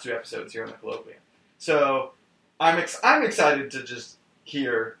the last two episodes here on the Colloquium. So I'm excited to just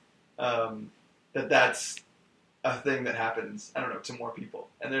hear that that's a thing that happens, I don't know, to more people.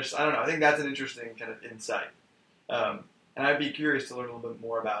 And I don't know, I think that's an interesting kind of insight. And I'd be curious to learn a little bit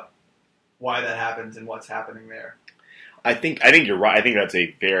more about why that happens and what's happening there. I think you're right. I think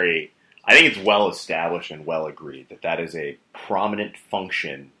it's well established and well agreed that is a prominent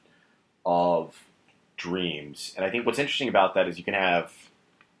function of dreams. And I think what's interesting about that is you can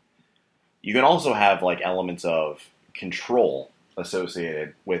also have like elements of control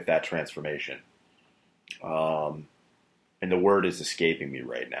associated with that transformation. And the word is escaping me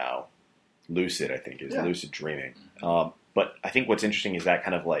right now. Lucid, I think, is lucid dreaming. But I think what's interesting is that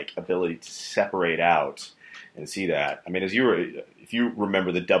kind of like ability to separate out and see that. I mean, if you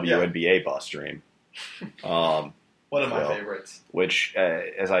remember the WNBA bus dream, one of my favorites. Which,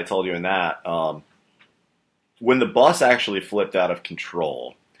 as I told you in that, when the bus actually flipped out of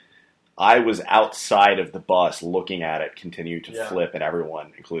control, I was outside of the bus looking at it continue to flip, and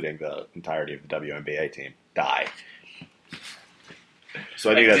everyone, including the entirety of the WNBA team, die.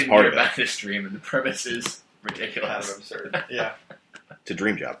 So I think that's part of it. About this dream, and the premise is ridiculous. Kind of absurd. Yeah. It's a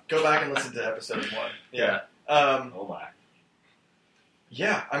dream job. Go back and listen to episode 1. Yeah. Oh my.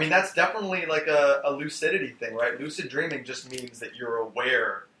 Yeah, I mean, that's definitely like a lucidity thing, right? Lucid dreaming just means that you're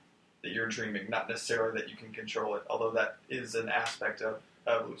aware that you're dreaming, not necessarily that you can control it, although that is an aspect of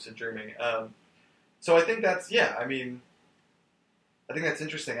lucid dreaming. So I think that's, I think that's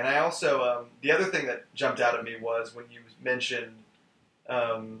interesting. And I also, the other thing that jumped out at me was when you mentioned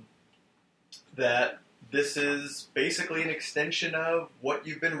that this is basically an extension of what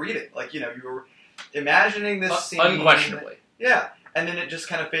you've been reading. Like, you know, you were imagining this scene. Unquestionably. Yeah, and then it just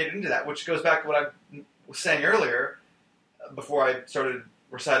kind of faded into that, which goes back to what I was saying earlier before I started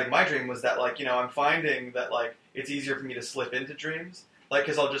reciting my dream, was that, like, you know, I'm finding that, like, it's easier for me to slip into dreams. Like,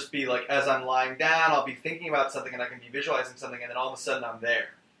 because I'll just be, like, as I'm lying down, I'll be thinking about something and I can be visualizing something, and then all of a sudden I'm there.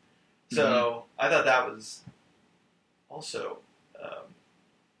 So I thought that was also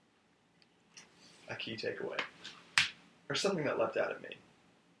a key takeaway. Or something that leapt out at me.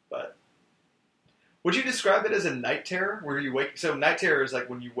 But would you describe it as a night terror? Where you wake... So night terror is like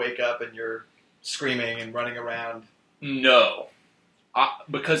when you wake up and you're screaming and running around. No.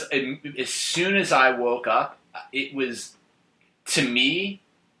 Because as soon as I woke up, it was, to me,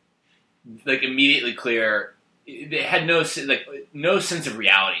 like, immediately clear. It had no sense of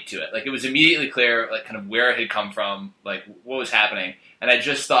reality to it. Like, it was immediately clear, like, kind of where it had come from, like, what was happening. And I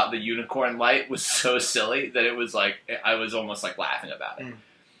just thought the unicorn light was so silly that it was, like, I was almost, like, laughing about it.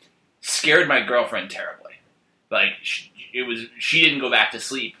 Scared my girlfriend terribly. Like, she didn't go back to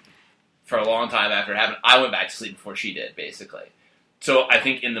sleep for a long time after it happened. I went back to sleep before she did, basically. so I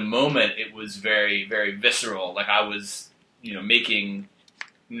think in the moment it was very, very visceral. Like I was, making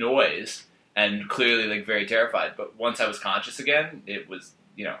noise and clearly like very terrified. But once I was conscious again, it was,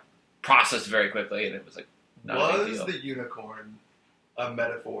 processed very quickly, and it was like not a big Was deal. the unicorn a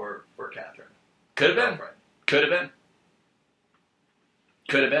metaphor for Catherine? Could have been. Girlfriend? Could have been.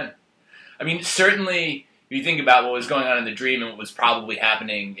 Could have been. I mean, certainly, if you think about what was going on in the dream and what was probably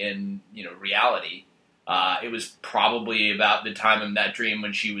happening in, reality, it was probably about the time of that dream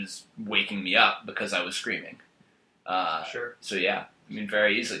when she was waking me up because I was screaming. Sure. So yeah, I mean,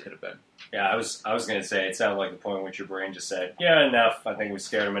 very easily could have been. Yeah, I was going to say, it sounded like the point at which your brain just said, yeah, enough. I think we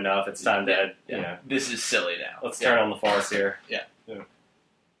scared him enough. It's time to, This is silly now. let's turn on the farce here. Yeah.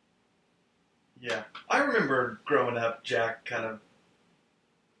 I remember growing up, Jack kind of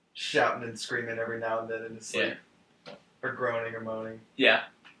shouting and screaming every now and then in his sleep. Or groaning or moaning. Yeah.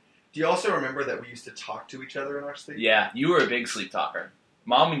 Do you also remember that we used to talk to each other in our sleep? Yeah, you were a big sleep talker.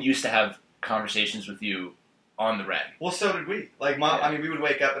 Mom used to have conversations with you on the reg. Well, so did we. Like, Mom, Yeah. I mean, we would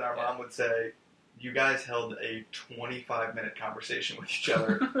wake up and our mom would say, you guys held a 25-minute conversation with each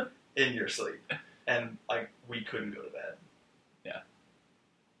other in your sleep. And, like, we couldn't go to bed.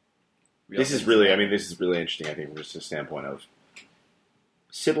 This is really interesting, I think, from just a standpoint of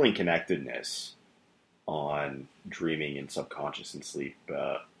sibling connectedness on dreaming and subconscious and sleep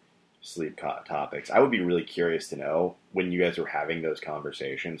topics. I would be really curious to know, when you guys were having those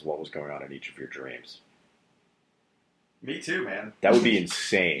conversations, what was going on in each of your dreams. Me too, man. That would be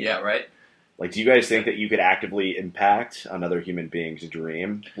insane. Yeah, right? Like, do you guys think that you could actively impact another human being's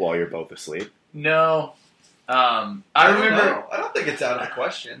dream while you're both asleep? No. I don't remember... know. I don't think it's out of the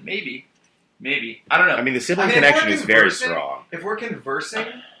question. Maybe. I don't know. I mean, the sibling if connection we're is very conversing- strong. If we're conversing,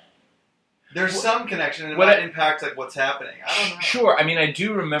 there's some connection, and it What might I- impact, like, what's happening. I don't know. Sure. I mean, I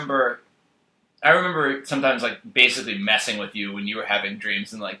remember sometimes, like, basically messing with you when you were having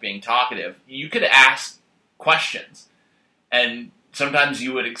dreams and, like, being talkative. You could ask questions. And sometimes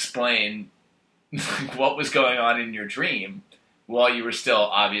you would explain what was going on in your dream while you were still,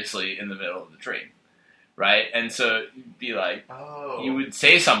 obviously, in the middle of the dream. Right? And so you'd be like, Oh. you would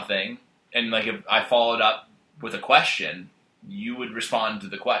say something, and, like, if I followed up with a question, you would respond to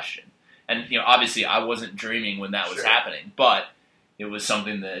the question. And, obviously I wasn't dreaming when that was Sure. happening, but it was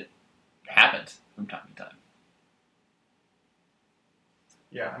something that happened from time to time.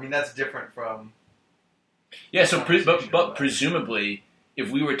 Yeah, I mean, that's different from... Yeah, so Conversation, but but- presumably, if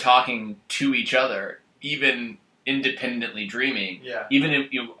we were talking to each other, even independently dreaming, Yeah. even if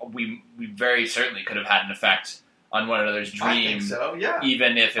we very certainly could have had an effect on one another's I think dream, so, yeah.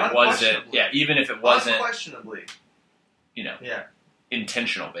 even if it wasn't, Unquestionably. Yeah.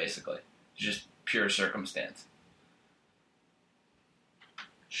 intentional, basically, just pure circumstance.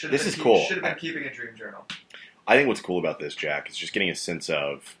 This is cool. Should have been keeping a dream journal. I think what's cool about this, Jack, is just getting a sense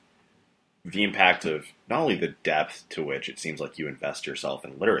of the impact of not only the depth to which it seems like you invest yourself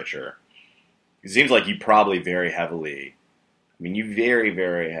in literature. It seems like you probably very heavily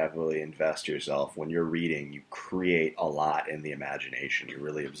invest yourself when you're reading. You create a lot in the imagination. You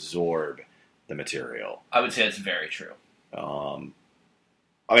really absorb the material. I would say that's very true.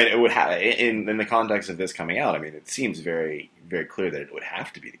 I mean, it would have in the context of this coming out. I mean, it seems very, very clear that it would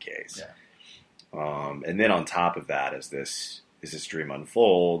have to be the case. Yeah. And then on top of that, as this dream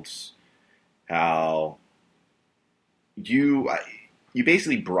unfolds, how you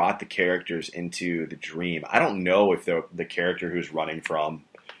basically brought the characters into the dream. I don't know if the character who's running from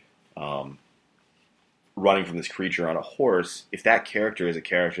this creature on a horse, if that character is a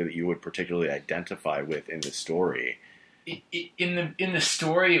character that you would particularly identify with in the story. In the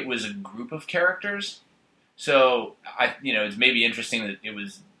story, it was a group of characters. So it's maybe interesting that it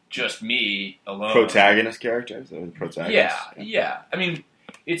was just me alone. Protagonist characters? The protagonist? Yeah. I mean,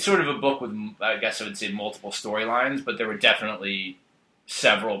 it's sort of a book with, I guess I would say, multiple storylines, but there were definitely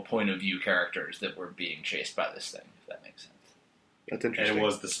several point of view characters that were being chased by this thing, if that makes sense. That's And interesting. it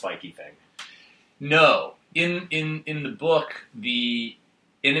was the spiky thing. No. In the book, the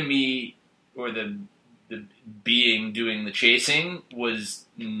enemy or the being doing the chasing was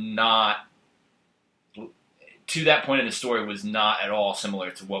not, to that point in the story, was not at all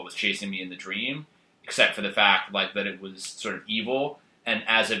similar to what was chasing me in the dream, except for the fact that it was sort of evil and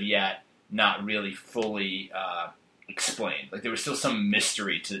as of yet not really fully explained. Like there was still some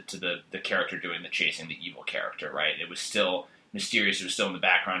mystery to the character doing the chasing, the evil character, right? It was still mysterious. It was still in the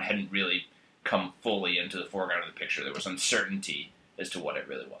background. Hadn't really come fully into the foreground of the picture. There was uncertainty as to what it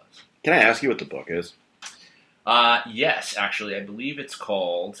really was. Can I ask you what the book is? Yes, actually, I believe it's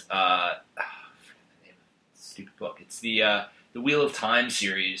called. I forget the name of the stupid book. It's the Wheel of Time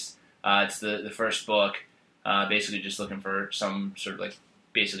series. It's the first book. Basically just looking for some sort of like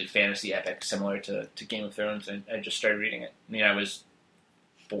basically fantasy epic similar to Game of Thrones, and I just started reading it. I mean, I was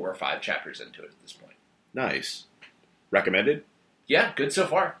 4 or 5 chapters into it at this point. Nice. Recommended? Yeah, good so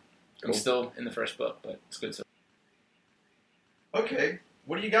far. Cool. I'm still in the first book, but it's good so far. Okay,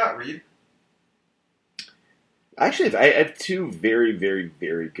 what do you got, Reed? Actually, I have 2 very, very,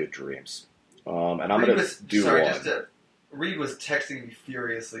 very good dreams. And I'm going to do one. Reed was texting me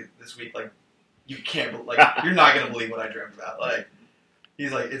furiously this week, like, you can't, like, you're not going to believe what I dreamt about. Like,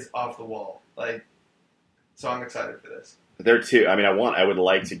 he's like, it's off the wall. Like, so I'm excited for this. There are 2. I mean, I would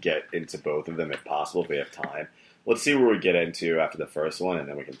like to get into both of them if possible, if we have time. Let's see where we get into after the first one, and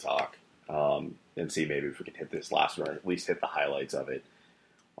then we can talk and see maybe if we can hit this last one, or at least hit the highlights of it.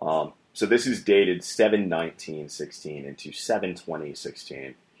 So this is dated 7/19/16 into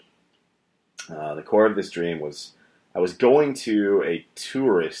 7/20/16. The core of this dream was I was going to a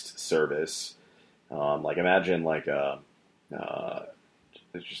tourist service, like imagine like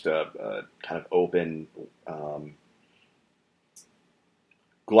it's just a kind of open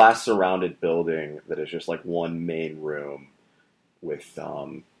glass-surrounded building that is just like one main room with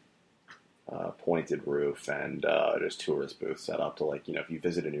pointed roof and just tourist booths set up to, like, you know, if you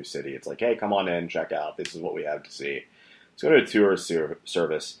visit a new city, it's like, hey, come on in, check out, this is what we have to see. So go to a tourist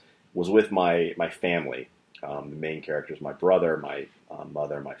service. Was with my family. The main characters, my brother, my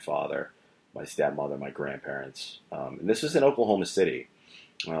mother, my father, my stepmother, my grandparents. And this was in Oklahoma City.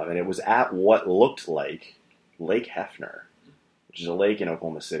 And it was at what looked like Lake Hefner, which is a lake in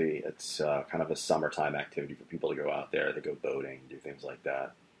Oklahoma City. It's kind of a summertime activity for people to go out there. They go boating, do things like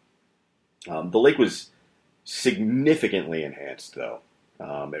that. The lake was significantly enhanced, though.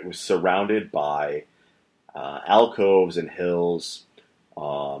 It was surrounded by alcoves and hills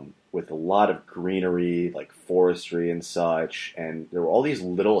with a lot of greenery, like forestry and such. And there were all these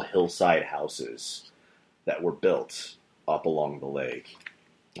little hillside houses that were built up along the lake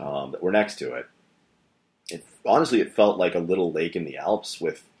that were next to it. Honestly, it felt like a little lake in the Alps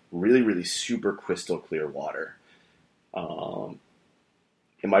with really, really super crystal clear water. And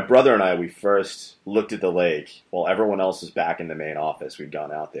my brother and I, we first looked at the lake while everyone else was back in the main office. We'd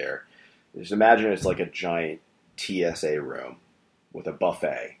gone out there. Just imagine it's like a giant TSA room with a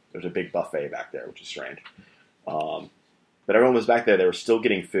buffet. There's a big buffet back there, which is strange. But everyone was back there. They were still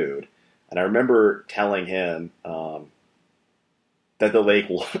getting food. And I remember telling him that the lake,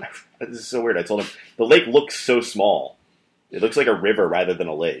 this is so weird. I told him, the lake looks so small. It looks like a river rather than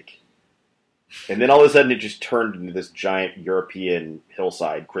a lake. And then all of a sudden it just turned into this giant European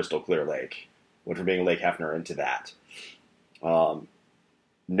hillside crystal clear lake. Went from being Lake Hefner into that.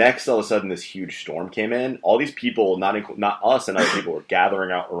 Next, all of a sudden, this huge storm came in. All these people, not us and other people, were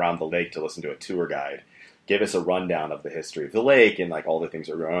gathering out around the lake to listen to a tour guide. Give us a rundown of the history of the lake and like all the things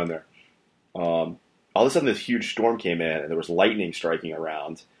that were going on there. All of a sudden, this huge storm came in, and there was lightning striking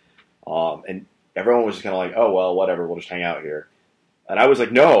around. And everyone was just kind of like, oh, well, whatever, we'll just hang out here. And I was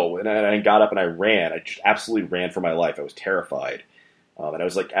like, no. And I got up and I ran. I just absolutely ran for my life. I was terrified. And I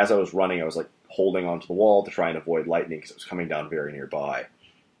was like, as I was running, I was like holding onto the wall to try and avoid lightning because it was coming down very nearby.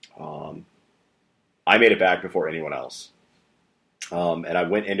 I made it back before anyone else. And I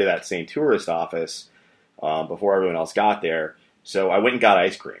went into that same tourist office before everyone else got there. So I went and got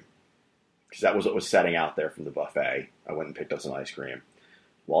ice cream because that was what was setting out there from the buffet. I went and picked up some ice cream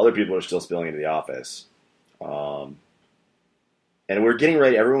while other people were still spilling into the office. And we were getting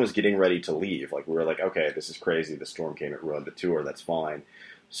ready. Everyone was getting ready to leave. Like, we were like, okay, this is crazy. The storm came. It ruined the tour. That's fine.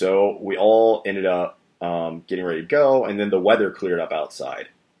 So we all ended up getting ready to go. And then the weather cleared up outside.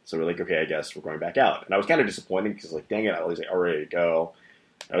 So we're like, okay, I guess we're going back out. And I was kind of disappointed because, like, dang it, I was like, all ready to go.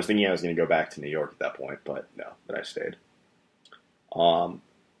 I was thinking I was going to go back to New York at that point, but no, then I stayed. All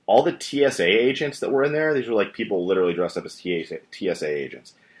the TSA agents that were in there, these were like people literally dressed up as TSA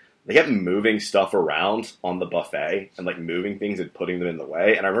agents. They kept moving stuff around on the buffet and like moving things and putting them in the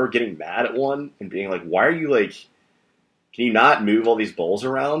way. And I remember getting mad at one and being like, why are you like, can you not move all these bowls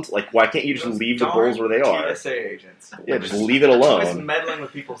around? Like, why can't you just leave the bowls where they are? TSA agents. Yeah, just leave it Always alone. meddling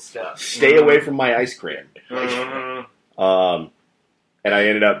with people's stuff. Stay away from my ice cream. And I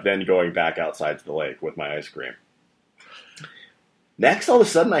ended up then going back outside to the lake with my ice cream. Next, all of a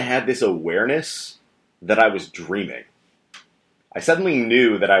sudden, I had this awareness that I was dreaming. I suddenly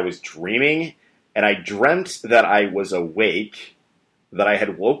knew that I was dreaming, and I dreamt that I was awake, that I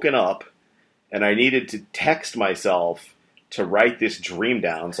had woken up, and I needed to text myself to write this dream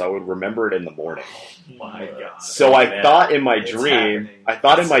down so I would remember it in the morning. Oh my God. So I thought in my dream, I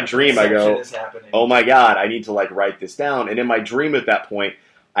go, oh my God, I need to like write this down. And in my dream at that point,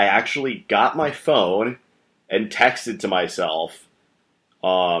 I actually got my phone and texted to myself,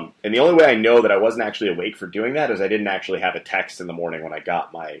 And the only way I know that I wasn't actually awake for doing that is I didn't actually have a text in the morning when I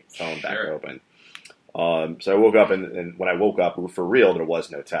got my phone back Sure. open. So I woke up, and when I woke up, for real, there was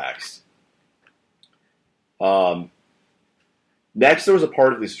no text. Next, there was a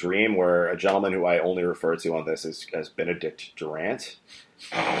part of this dream where a gentleman who I only refer to on this as Benedict Durant,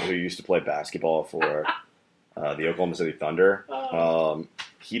 who used to play basketball for the Oklahoma City Thunder.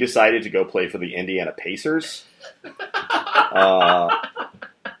 He decided to go play for the Indiana Pacers.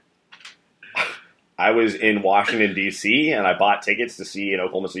 I was in Washington, D.C., and I bought tickets to see an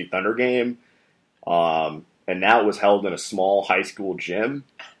Oklahoma City Thunder game. And now it was held in a small high school gym,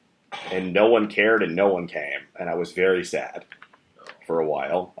 and no one cared and no one came. And I was very sad for a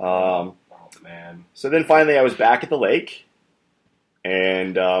while. Oh, man. So then finally I was back at the lake,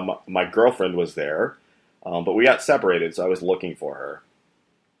 and my girlfriend was there, but we got separated, so I was looking for her.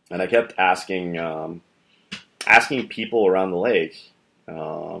 And I kept asking people around the lake,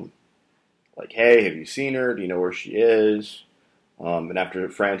 like, hey, have you seen her? Do you know where she is? And after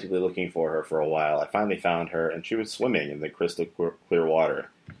frantically looking for her for a while, I finally found her, and she was swimming in the crystal clear water,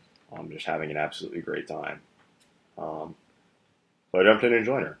 just having an absolutely great time. So I jumped in and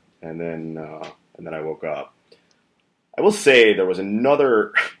joined her, and then I woke up. I will say there's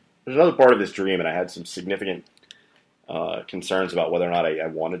another part of this dream, and I had some significant concerns about whether or not I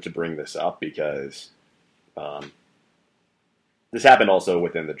wanted to bring this up, because this happened also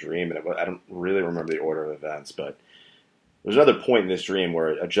within the dream, and I don't really remember the order of events, but there's another point in this dream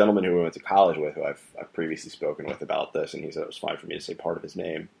where a gentleman who we went to college with, who I've previously spoken with about this, and he said it was fine for me to say part of his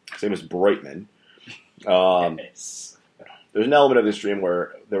name. His name was Breitman. Yes. There's an element of this dream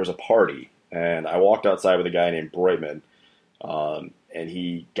where there was a party, and I walked outside with a guy named Breitman, and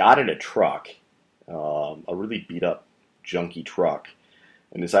he got in a truck, a really beat-up, junky truck,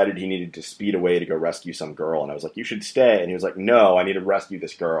 and decided he needed to speed away to go rescue some girl. And I was like, you should stay. And he was like, no, I need to rescue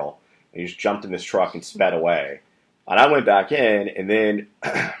this girl. And he just jumped in this truck and sped away. And I went back in, and then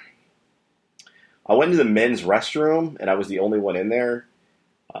I went into the men's restroom, and I was the only one in there.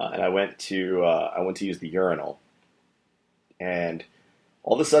 And I went to use the urinal. And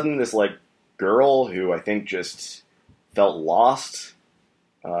all of a sudden, this girl who I think just felt lost,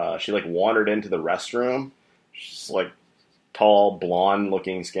 she wandered into the restroom. She's tall,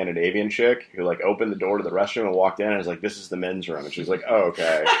 blonde-looking Scandinavian chick who opened the door to the restroom and walked in and was like, "This is the men's room." And she was like, "Oh,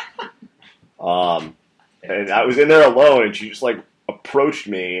 okay." And I was in there alone, and she just approached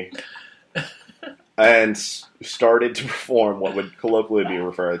me and started to perform what would colloquially be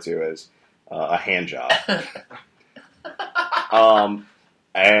referred to as a hand job.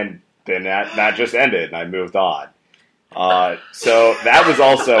 And then that just ended, and I moved on. So that was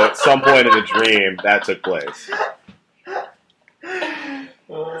also at some point in the dream that took place.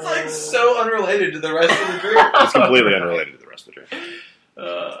 It's so unrelated to the rest of the dream. It's completely unrelated to the rest of the dream.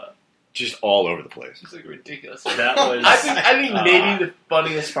 Just all over the place. It's ridiculous. That was. I think maybe the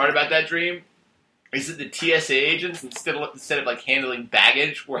funniest part about that dream is that the TSA agents, instead of handling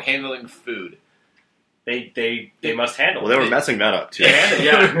baggage, were handling food. They must handle Well, it. they were messing that up too.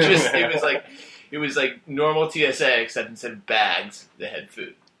 Yeah. It was like normal TSA, except instead of bags, they had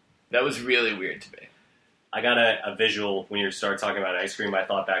food. That was really weird to me. I got a visual when you start talking about ice cream. I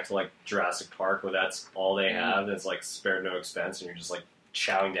thought back to Jurassic Park, where that's all they have. It's spared no expense, and you're just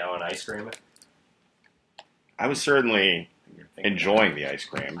chowing down on ice cream. I was certainly You're thinking enjoying the ice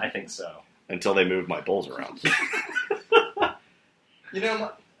cream I think so. until they moved my bowls around. You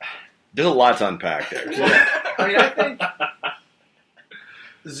know, There's a lot to unpack there. I think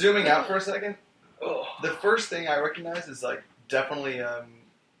zooming out for a second, the first thing I recognize is definitely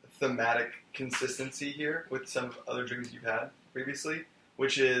thematic consistency here with some other dreams you've had previously,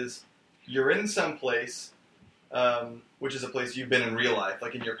 which is you're in some place, which is a place you've been in real life,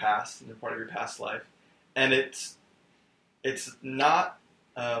 in your past, in part of your past life, and it's not.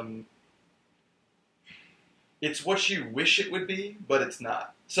 It's what you wish it would be, but it's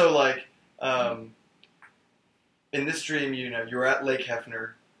not. So, in this dream, you were at Lake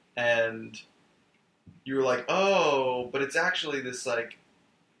Hefner, and you were like, oh, but it's actually this,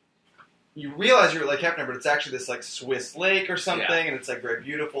 you realize you're at Lake Hefner, but it's actually this, Swiss lake or something, Yeah. and it's, very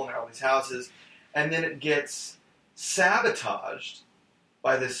beautiful, and there are all these houses, and then it gets sabotaged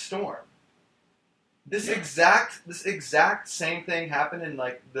by this storm. This exact same thing happened in,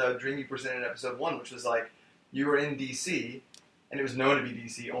 the dream you presented in episode 1, which was, you were in D.C., and it was known to be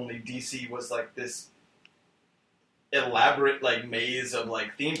D.C., only D.C. was, this elaborate, maze of,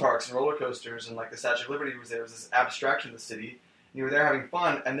 theme parks and roller coasters, and, the Statue of Liberty was there. It was this abstraction of the city. And you were there having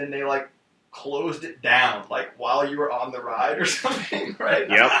fun, and then they, closed it down, like while you were on the ride or something, right?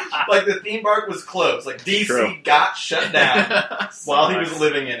 Yep. Like the theme park was closed. Like DC True. got shut down while he was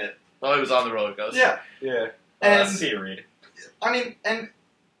living in it. While he was on the roller coaster. Yeah, Yeah. and Seaweed. I mean, and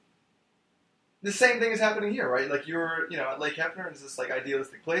the same thing is happening here, right? Like you're, at Lake Hefner, and it's this like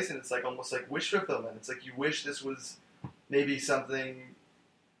idealistic place, and it's like almost like wish fulfillment. It's like you wish this was maybe something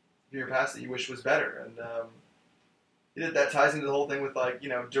in your past that you wish was better, and that ties into the whole thing with like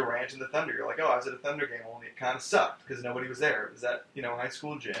Durant and the Thunder. You're like, oh, I was at a Thunder game, only it kind of sucked because nobody was there. It was at high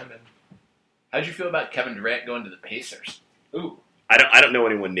school gym, and How'd you feel about Kevin Durant going to the Pacers? Ooh. I don't know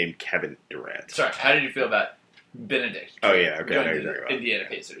anyone named Kevin Durant. Sorry, how did you feel about Benedict? Oh, yeah, okay, I know Going who to you're the talking about. Indiana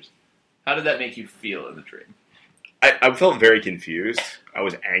Pacers. How did that make you feel in the dream? I felt very confused. I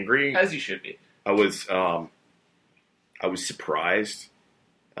was angry. As you should be. I was surprised.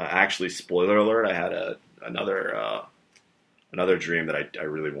 Actually, spoiler alert! I had another dream that I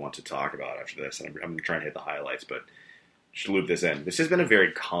really want to talk about after this, and I'm trying to hit the highlights, but just to loop this in. This has been a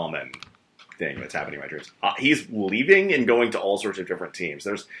very common thing that's happening in my dreams. He's leaving and going to all sorts of different teams.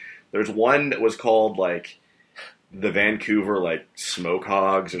 There's one that was called like the Vancouver like Smoke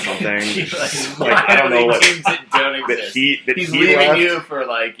Hogs or something. I don't know what teams that don't that exist. he He's he leaving left you for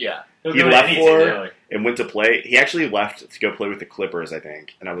like He left for- and went to play. He actually left to go play with the Clippers, I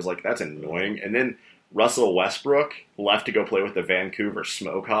think, and I was like, that's annoying. And then Russell Westbrook left to go play with the Vancouver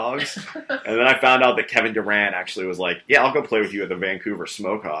Smoke Hogs. And then I found out that Kevin Durant actually was like, yeah, I'll go play with you at the Vancouver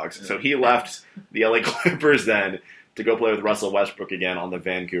Smoke Hogs. So he left the LA Clippers then to go play with Russell Westbrook again on the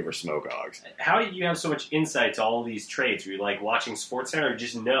Vancouver Smoke Hogs. How did you have so much insight to all these trades? Were you like watching SportsCenter or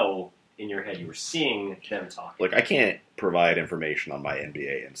just know in your head you were seeing them talking? Look, I can't provide information on my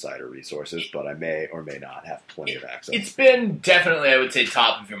NBA insider resources, but I may or may not have plenty of access. It's been definitely, I would say,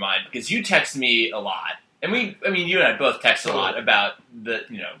 top of your mind because you text me a lot, and you and I both text a lot about the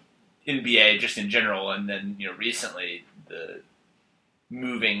NBA just in general, and then recently the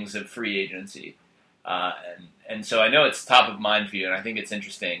movings of free agency, and so I know it's top of mind for you, and I think it's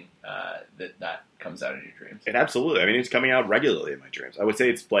interesting that comes out in your dreams. It absolutely. I mean, it's coming out regularly in my dreams. I would say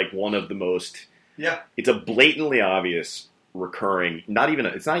it's like one of the most. yeah, It's a blatantly obvious, recurring. It's not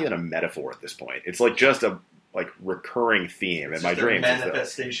even a metaphor at this point. It's like just a recurring theme in my dreams. is that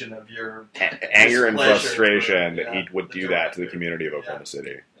manifestation of your anger and displeasure frustration for, that he would the do that to the director. community of Oklahoma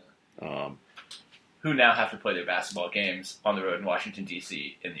City. Who now have to play their basketball games on the road in Washington,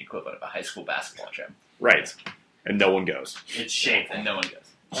 D.C. in the equivalent of a high school basketball gym. Right, and no one goes. It's shameful. And no one goes.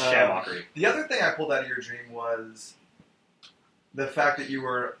 Shamrockery. The other thing I pulled out of your dream was the fact that you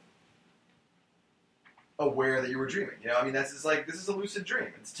were aware that you were dreaming. This is a lucid dream.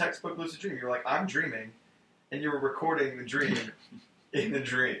 It's textbook lucid dream. You're like, I'm dreaming, and you were recording the dream in the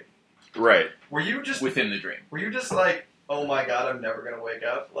dream. Right. Were you just Within the dream. Were you just like, oh my god, I'm never gonna wake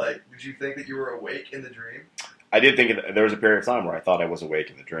up? Like, did you think that you were awake in the dream? I did think there was a period of time where I thought I was awake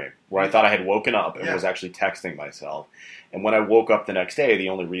in the dream, where I thought I had woken up and Yeah. was actually texting myself. And when I woke up the next day, the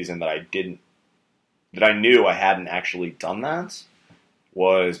only reason that I knew I hadn't actually done that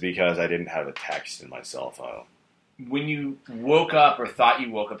was because I didn't have a text in my cell phone. When you woke up or thought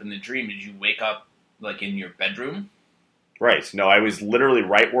you woke up in the dream, did you wake up like in your bedroom? Right. No, I was literally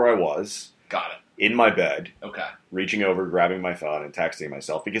right where I was, Got it. in my bed, Okay. reaching over, grabbing my phone, and texting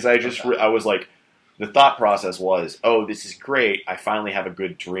myself because I just Okay. I was like, the thought process was, oh, this is great. I finally have a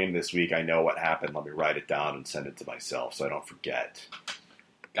good dream this week. I know what happened. Let me write it down and send it to myself so I don't forget.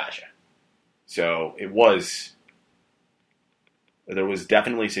 Gotcha. So there was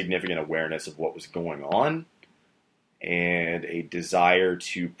definitely significant awareness of what was going on and a desire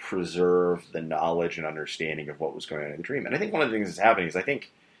to preserve the knowledge and understanding of what was going on in the dream. And I think one of the things that's happening is I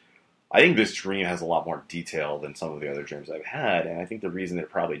think this dream has a lot more detail than some of the other dreams I've had, and I think the reason that it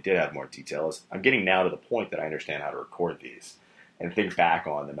probably did have more detail is I'm getting now to the point that I understand how to record these and think back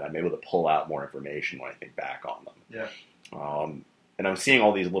on them, and I'm able to pull out more information when I think back on them. Yeah. And I'm seeing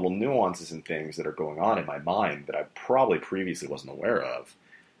all these little nuances and things that are going on in my mind that I probably previously wasn't aware of.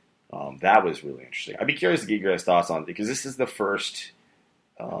 That was really interesting. I'd be curious to get your guys' thoughts on it, because this is the first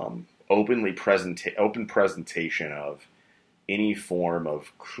open presentation of any form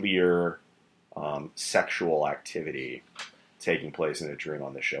of clear sexual activity taking place in a dream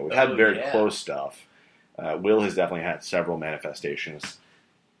on the show. We've had very close stuff. Will has definitely had several manifestations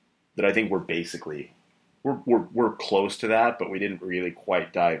that I think were basically we're close to that, but we didn't really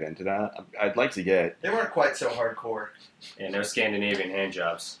quite dive into that. I'd like to get. They weren't quite so hardcore. And no Scandinavian hand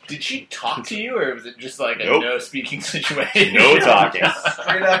jobs. Did she talk to you, or was it just like a Nope. no speaking situation? No talking.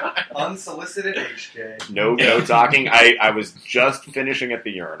 Straight up unsolicited HJ. No talking. I was just finishing at the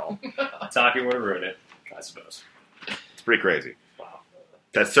urinal. Talking would have ruined it, I suppose. It's pretty crazy. Wow.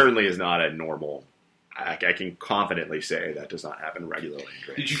 That certainly is not a normal. I can confidently say that does not happen regularly in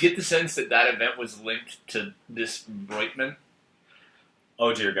dreams. Did you get the sense that that event was linked to this Breutman?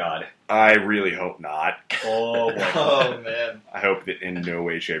 Oh dear God. I really hope not. Oh boy. Oh man. I hope that in no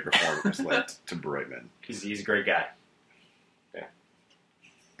way, shape, or form it was linked to Breutman. He's a great guy.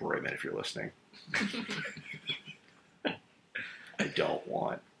 Breutman, if you're listening. I don't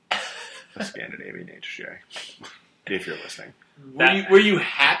want a Scandinavian HJ. If you're listening. Were you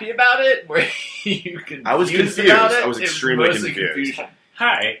happy about it? Were you confused? I was confused. About it? I was It extremely mostly confused. confusion.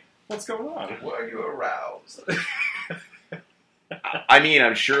 Hi. What's going on? Were you aroused? I mean,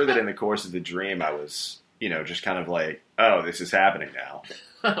 I'm sure that in the course of the dream, I was, just kind of like, oh, this is happening now.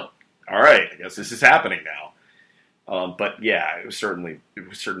 All right, I guess this is happening now. But yeah, it was certainly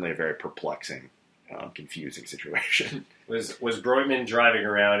a very perplexing, confusing situation. Was Breutman driving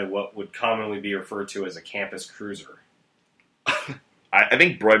around in what would commonly be referred to as a campus cruiser? I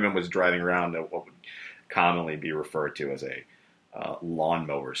think Breutman was driving around in what would commonly be referred to as a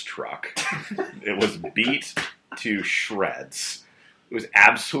lawnmower's truck. It was beat to shreds. It was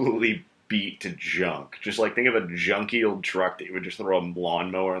absolutely beat to junk. Just like think of a junky old truck that you would just throw a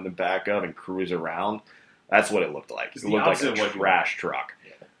lawnmower in the back of and cruise around. That's what it looked like. It the looked like opposite a of what you trash truck.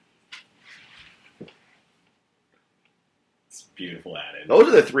 It's beautiful added. Those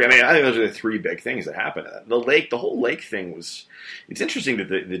are the three. I think those are the three big things that happened. The whole lake thing was. It's interesting that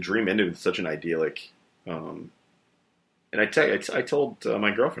the dream ended with such an idyllic. And I told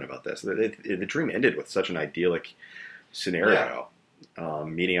my girlfriend about this. The dream ended with such an idyllic scenario.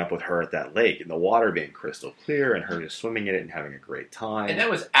 Meeting up with her at that lake and the water being crystal clear and her just swimming in it and having a great time. And that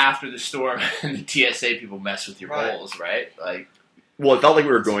was after the storm and the TSA people messed with your Right. bowls, right? Like, Well, it felt like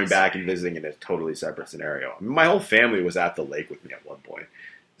we were going back and visiting in a totally separate scenario. I mean, my whole family was at the lake with me at one point.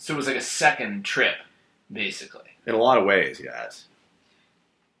 so it was like a second trip, basically. In a lot of ways, yes.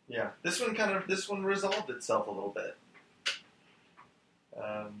 Yeah. This one resolved itself a little bit.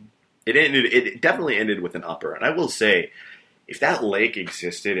 It definitely ended with an upper. And I will say, if that lake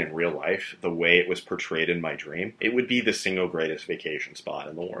existed in real life the way it was portrayed in my dream, it would be the single greatest vacation spot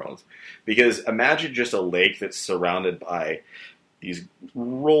in the world. Because imagine just a lake that's surrounded by these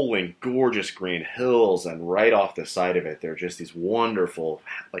rolling, gorgeous green hills, and right off the side of it, there are just these wonderful,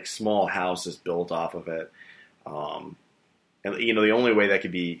 like, small houses built off of it. And, the only way that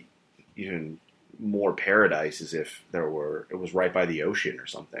could be even more paradise is if it was right by the ocean or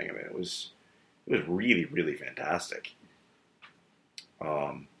something. I mean, it was really, really fantastic.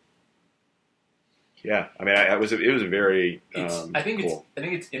 Yeah, I mean, it was a very I think cool.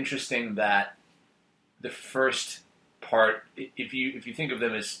 it's interesting that the first part, if you think of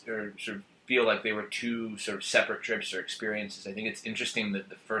them as, or sort of feel like they were two sort of separate trips or experiences, I think it's interesting that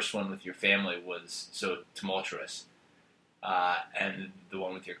the first one with your family was so tumultuous, and the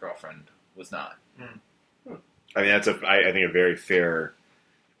one with your girlfriend was not. I mean, that's I think a very fair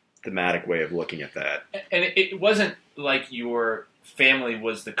thematic way of looking at that. And it wasn't like your family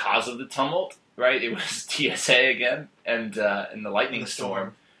was the cause of the tumult, right? It was TSA again and the lightning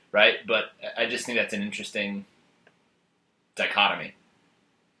storm, right? But I just think that's an interesting dichotomy.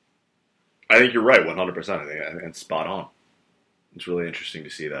 I think you're right, 100%. I think and spot on. It's really interesting to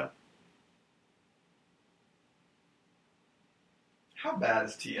see that. How bad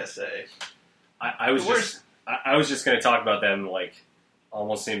is TSA? I was just going to talk about them. Like,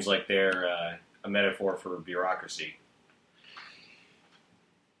 almost seems like they're a metaphor for bureaucracy.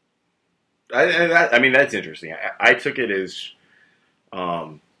 I mean, that's interesting. I took it as,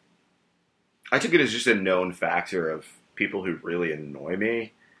 just a known factor of people who really annoy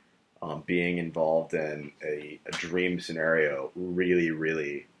me being involved in a dream scenario, really,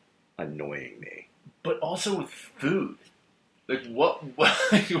 really annoying me. But also with food. Like, what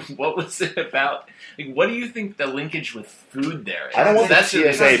was it about? Like, what do you think the linkage with food there is? I don't want the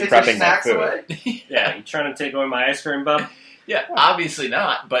TSA prepping my food. Away? Yeah, you trying to take away my ice cream, bub? Yeah, obviously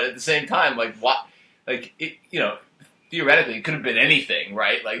not. But at the same time, like, what? Like, it, theoretically, it could have been anything,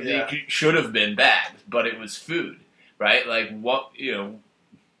 right? Like, Yeah. it should have been bad, but it was food, right? Like, what?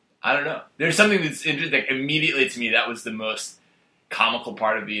 I don't know. There's something that's interesting. Like, immediately to me, that was the most comical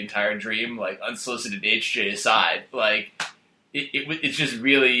part of the entire dream. Like, unsolicited HJ aside, like. It's just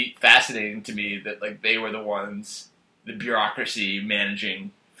really fascinating to me that, like, they were the ones, the bureaucracy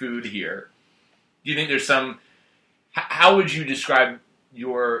managing food here. Do you think there's some... How would you describe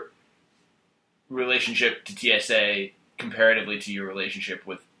your relationship to TSA comparatively to your relationship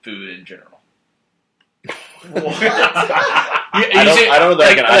with food in general? I don't know that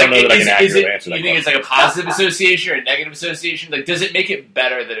I can accurately answer that You think it's like a positive association or a negative association? Like, does it make it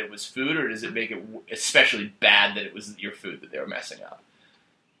better that it was food, or does it make it especially bad that it was your food that they were messing up?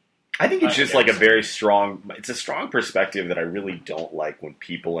 I think it's I just get like a it. very strong. It's a strong perspective that I really don't like when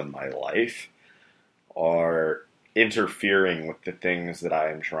people in my life are interfering with the things that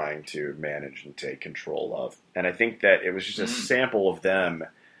I am trying to manage and take control of. And I think that it was just a sample of them,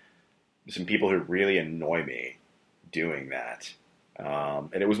 some people who really annoy me doing that.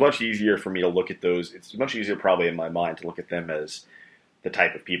 And it was much easier for me to look at those. It's much easier probably in my mind to look at them as the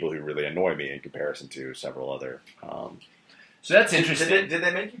type of people who really annoy me in comparison to several other. So that's Did interesting.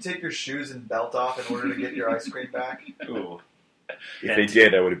 they make you take your shoes and belt off in order to get your ice cream back? Ooh, If they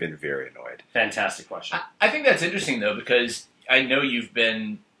did, I would have been very annoyed. fantastic question. I think that's interesting though, because I know you've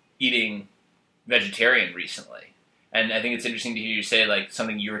been eating vegetarian recently, and I think it's interesting to hear you say like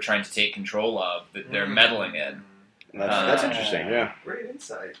something you were trying to take control of that they're meddling in. And that's interesting, yeah. Great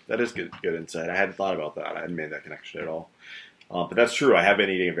insight. That is good insight. I hadn't thought about that. I hadn't made that connection at all. But that's true. I have been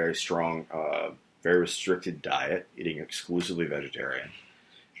eating a very strong, very restricted diet, eating exclusively vegetarian.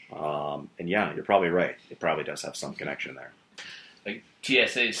 And yeah, you're probably right. It probably does have some connection there. Like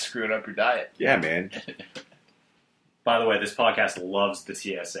TSA is screwing up your diet. Yeah, man. By the way, this podcast loves the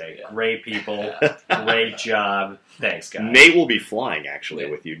TSA. Yeah. Great people. Yeah. Great job. Thanks, guys. Nate will be flying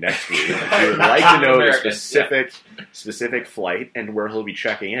actually with you next week. If you would like to know the specific flight and where he'll be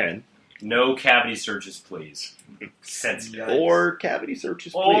checking in, No cavity searches, please. Sensitive. Yikes. or cavity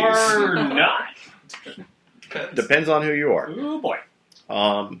searches, please. Or not. Depends on who you are. Oh, boy.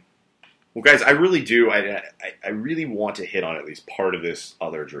 Well, guys, I really do. I really want to hit on at least part of this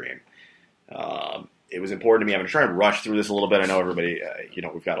other dream. It was important to me. I'm going to try and rush through this a little bit. I know everybody,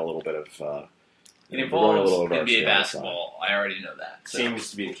 we've got a little bit of. It we're going a little involves over our NBA scale, basketball. I already know that. So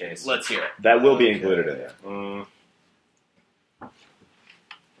Seems to be the case. let's hear it. That will be Okay. included in there. Mm,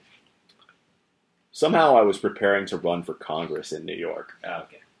 Somehow, I was preparing to run for Congress in New York.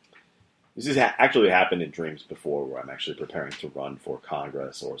 okay. This has actually happened in dreams before, where I'm actually preparing to run for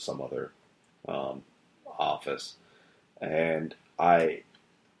Congress or some other office, and I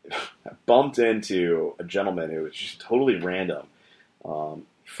bumped into a gentleman who was just totally random.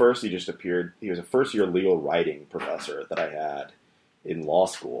 First, he just appeared. He was a first-year legal writing professor that I had in law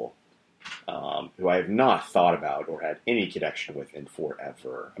school, who I have not thought about or had any connection with in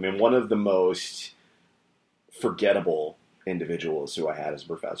forever. I mean, one of the most forgettable individuals who I had as a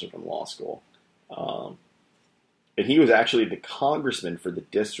professor from law school. And he was actually the congressman for the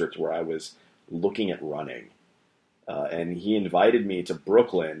district where I was looking at running. And he invited me to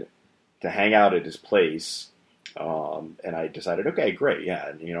Brooklyn to hang out at his place. And I decided, okay, great, yeah,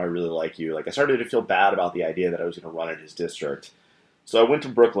 and, I really like you. Like, I started to feel bad about the idea that I was going to run in his district. So I went to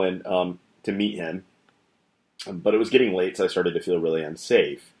Brooklyn to meet him. But it was getting late, so I started to feel really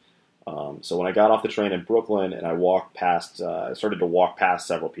unsafe. So when I got off the train in Brooklyn and I walked past, I started to walk past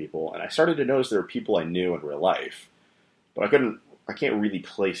several people, and I started to notice there were people I knew in real life, but I can't really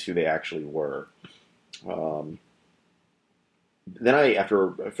place who they actually were. Then after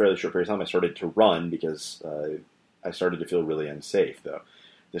a fairly short period of time, I started to run because I started to feel really unsafe.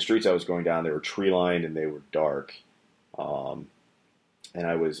 The streets I was going down, they were tree lined and they were dark, and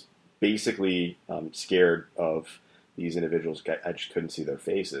I was basically scared of these individuals. I just couldn't see their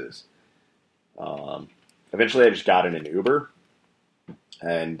faces. Eventually, I just got in an Uber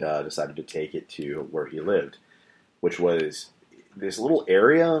and decided to take it to where he lived, which was this little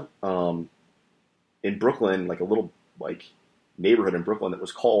area in Brooklyn, like a little neighborhood in Brooklyn that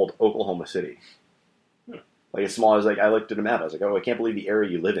was called Oklahoma City. Like as small as I looked at a map, I was like, oh, I can't believe the area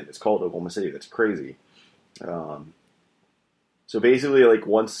you live in. It's called Oklahoma City. That's crazy. So basically,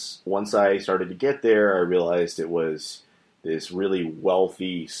 once I started to get there, I realized it was this really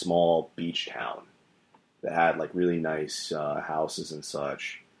wealthy, small beach town that had really nice houses and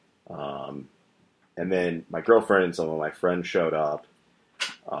such. And then my girlfriend and some of my friends showed up,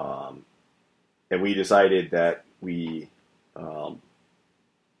 and we decided that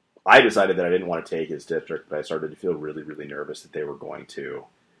I decided that I didn't want to take his district, but I started to feel really, really nervous that they were going to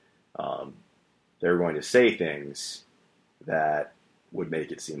say things that would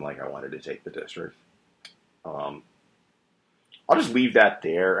make it seem like I wanted to take the district. I'll just leave that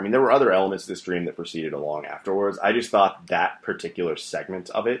there. I mean, there were other elements of this dream that proceeded along afterwards. I just thought that particular segment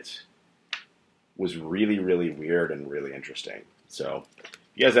of it was really, really weird and really interesting. So, if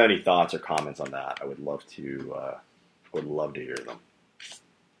you guys have any thoughts or comments on that, I would love to hear them.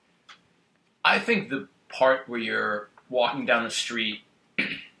 I think the part where you're walking down the street,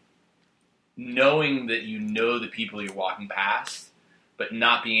 knowing that you know the people you're walking past, but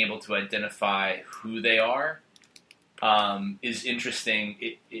not being able to identify who they are, is interesting.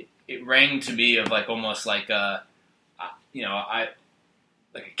 It rang to me of almost like a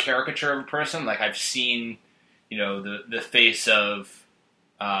caricature of a person. Like I've seen, the face of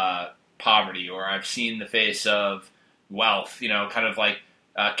poverty, or I've seen the face of wealth, kind of like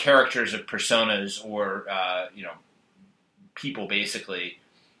characters of personas or, people basically,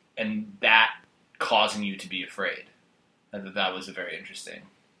 and that causing you to be afraid. I thought that was a very interesting.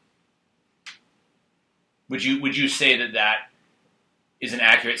 Would you say that is an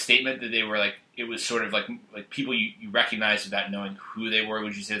accurate statement, that they were like, it was sort of like people you recognized without knowing who they were?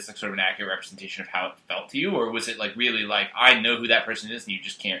 Would you say it's like sort of an accurate representation of how it felt to you? Or was it like really like, I know who that person is and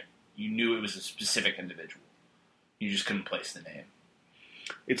you knew it was a specific individual. You just couldn't place the name.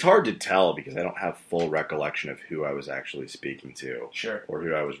 It's hard to tell because I don't have full recollection of who I was actually speaking to. Sure. Or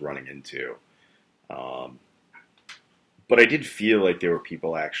who I was running into. But I did feel like there were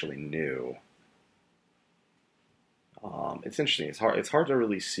people I actually knew. It's interesting. It's hard to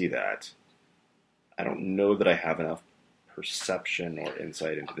really see that. I don't know that I have enough perception or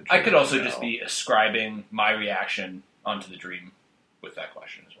insight into the dream. I could also just be ascribing my reaction onto the dream with that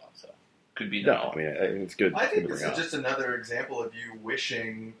question as well. So could be no. I mean, it's good. I think to this bring is up. just another example of you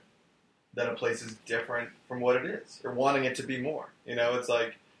wishing that a place is different from what it is, or wanting it to be more. It's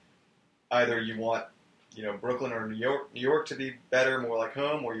like either you want, Brooklyn or New York to be better, more like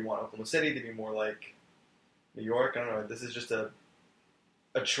home, or you want Oklahoma City to be more like New York. I don't know. This is just a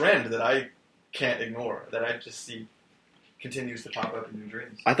trend that I can't ignore, that I just see continues to pop up in your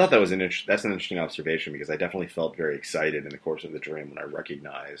dreams. I thought that's an interesting observation, because I definitely felt very excited in the course of the dream when I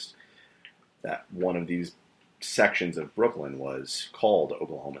recognized that one of these sections of Brooklyn was called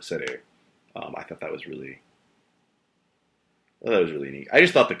Oklahoma City. I thought that was really neat. I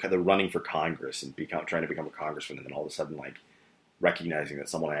just thought the running for Congress and trying to become a congressman, and then all of a sudden like recognizing that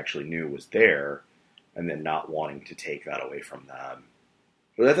someone I actually knew was there, and then not wanting to take that away from them.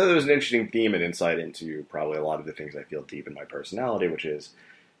 But I thought there was an interesting theme and insight into probably a lot of the things I feel deep in my personality, which is,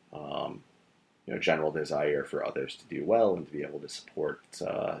 general desire for others to do well and to be able to support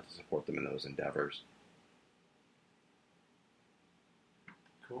them in those endeavors.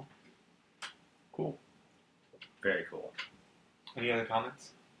 Cool. Very cool. Any other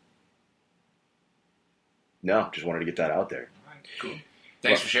comments? No, just wanted to get that out there. All right, cool.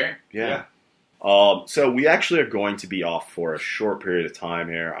 Thanks for sharing. Yeah. So we actually are going to be off for a short period of time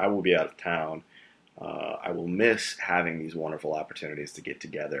here. I will be out of town. I will miss having these wonderful opportunities to get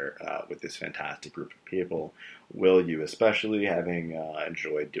together with this fantastic group of people. Will, you especially, having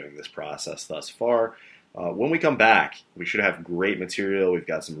enjoyed doing this process thus far. When we come back, we should have great material. We've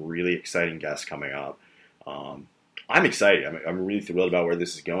got some really exciting guests coming up. I'm excited. I'm really thrilled about where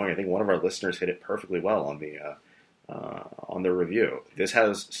this is going. I think one of our listeners hit it perfectly well on the review. This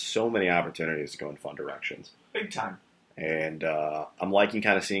has so many opportunities to go in fun directions. Big time. And I'm liking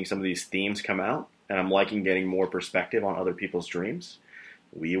kind of seeing some of these themes come out, and I'm liking getting more perspective on other people's dreams.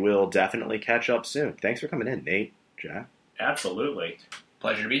 We will definitely catch up soon. Thanks for coming in, Nate, Jack. Absolutely.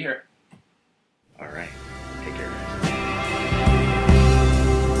 Pleasure to be here. All right. Take care, guys.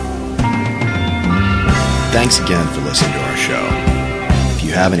 Thanks again for listening to our show. If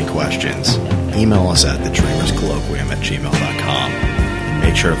you have any questions, email us at thedreamerscolloquium@gmail.com, and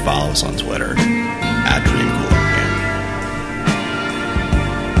make sure to follow us on Twitter @DreamCool.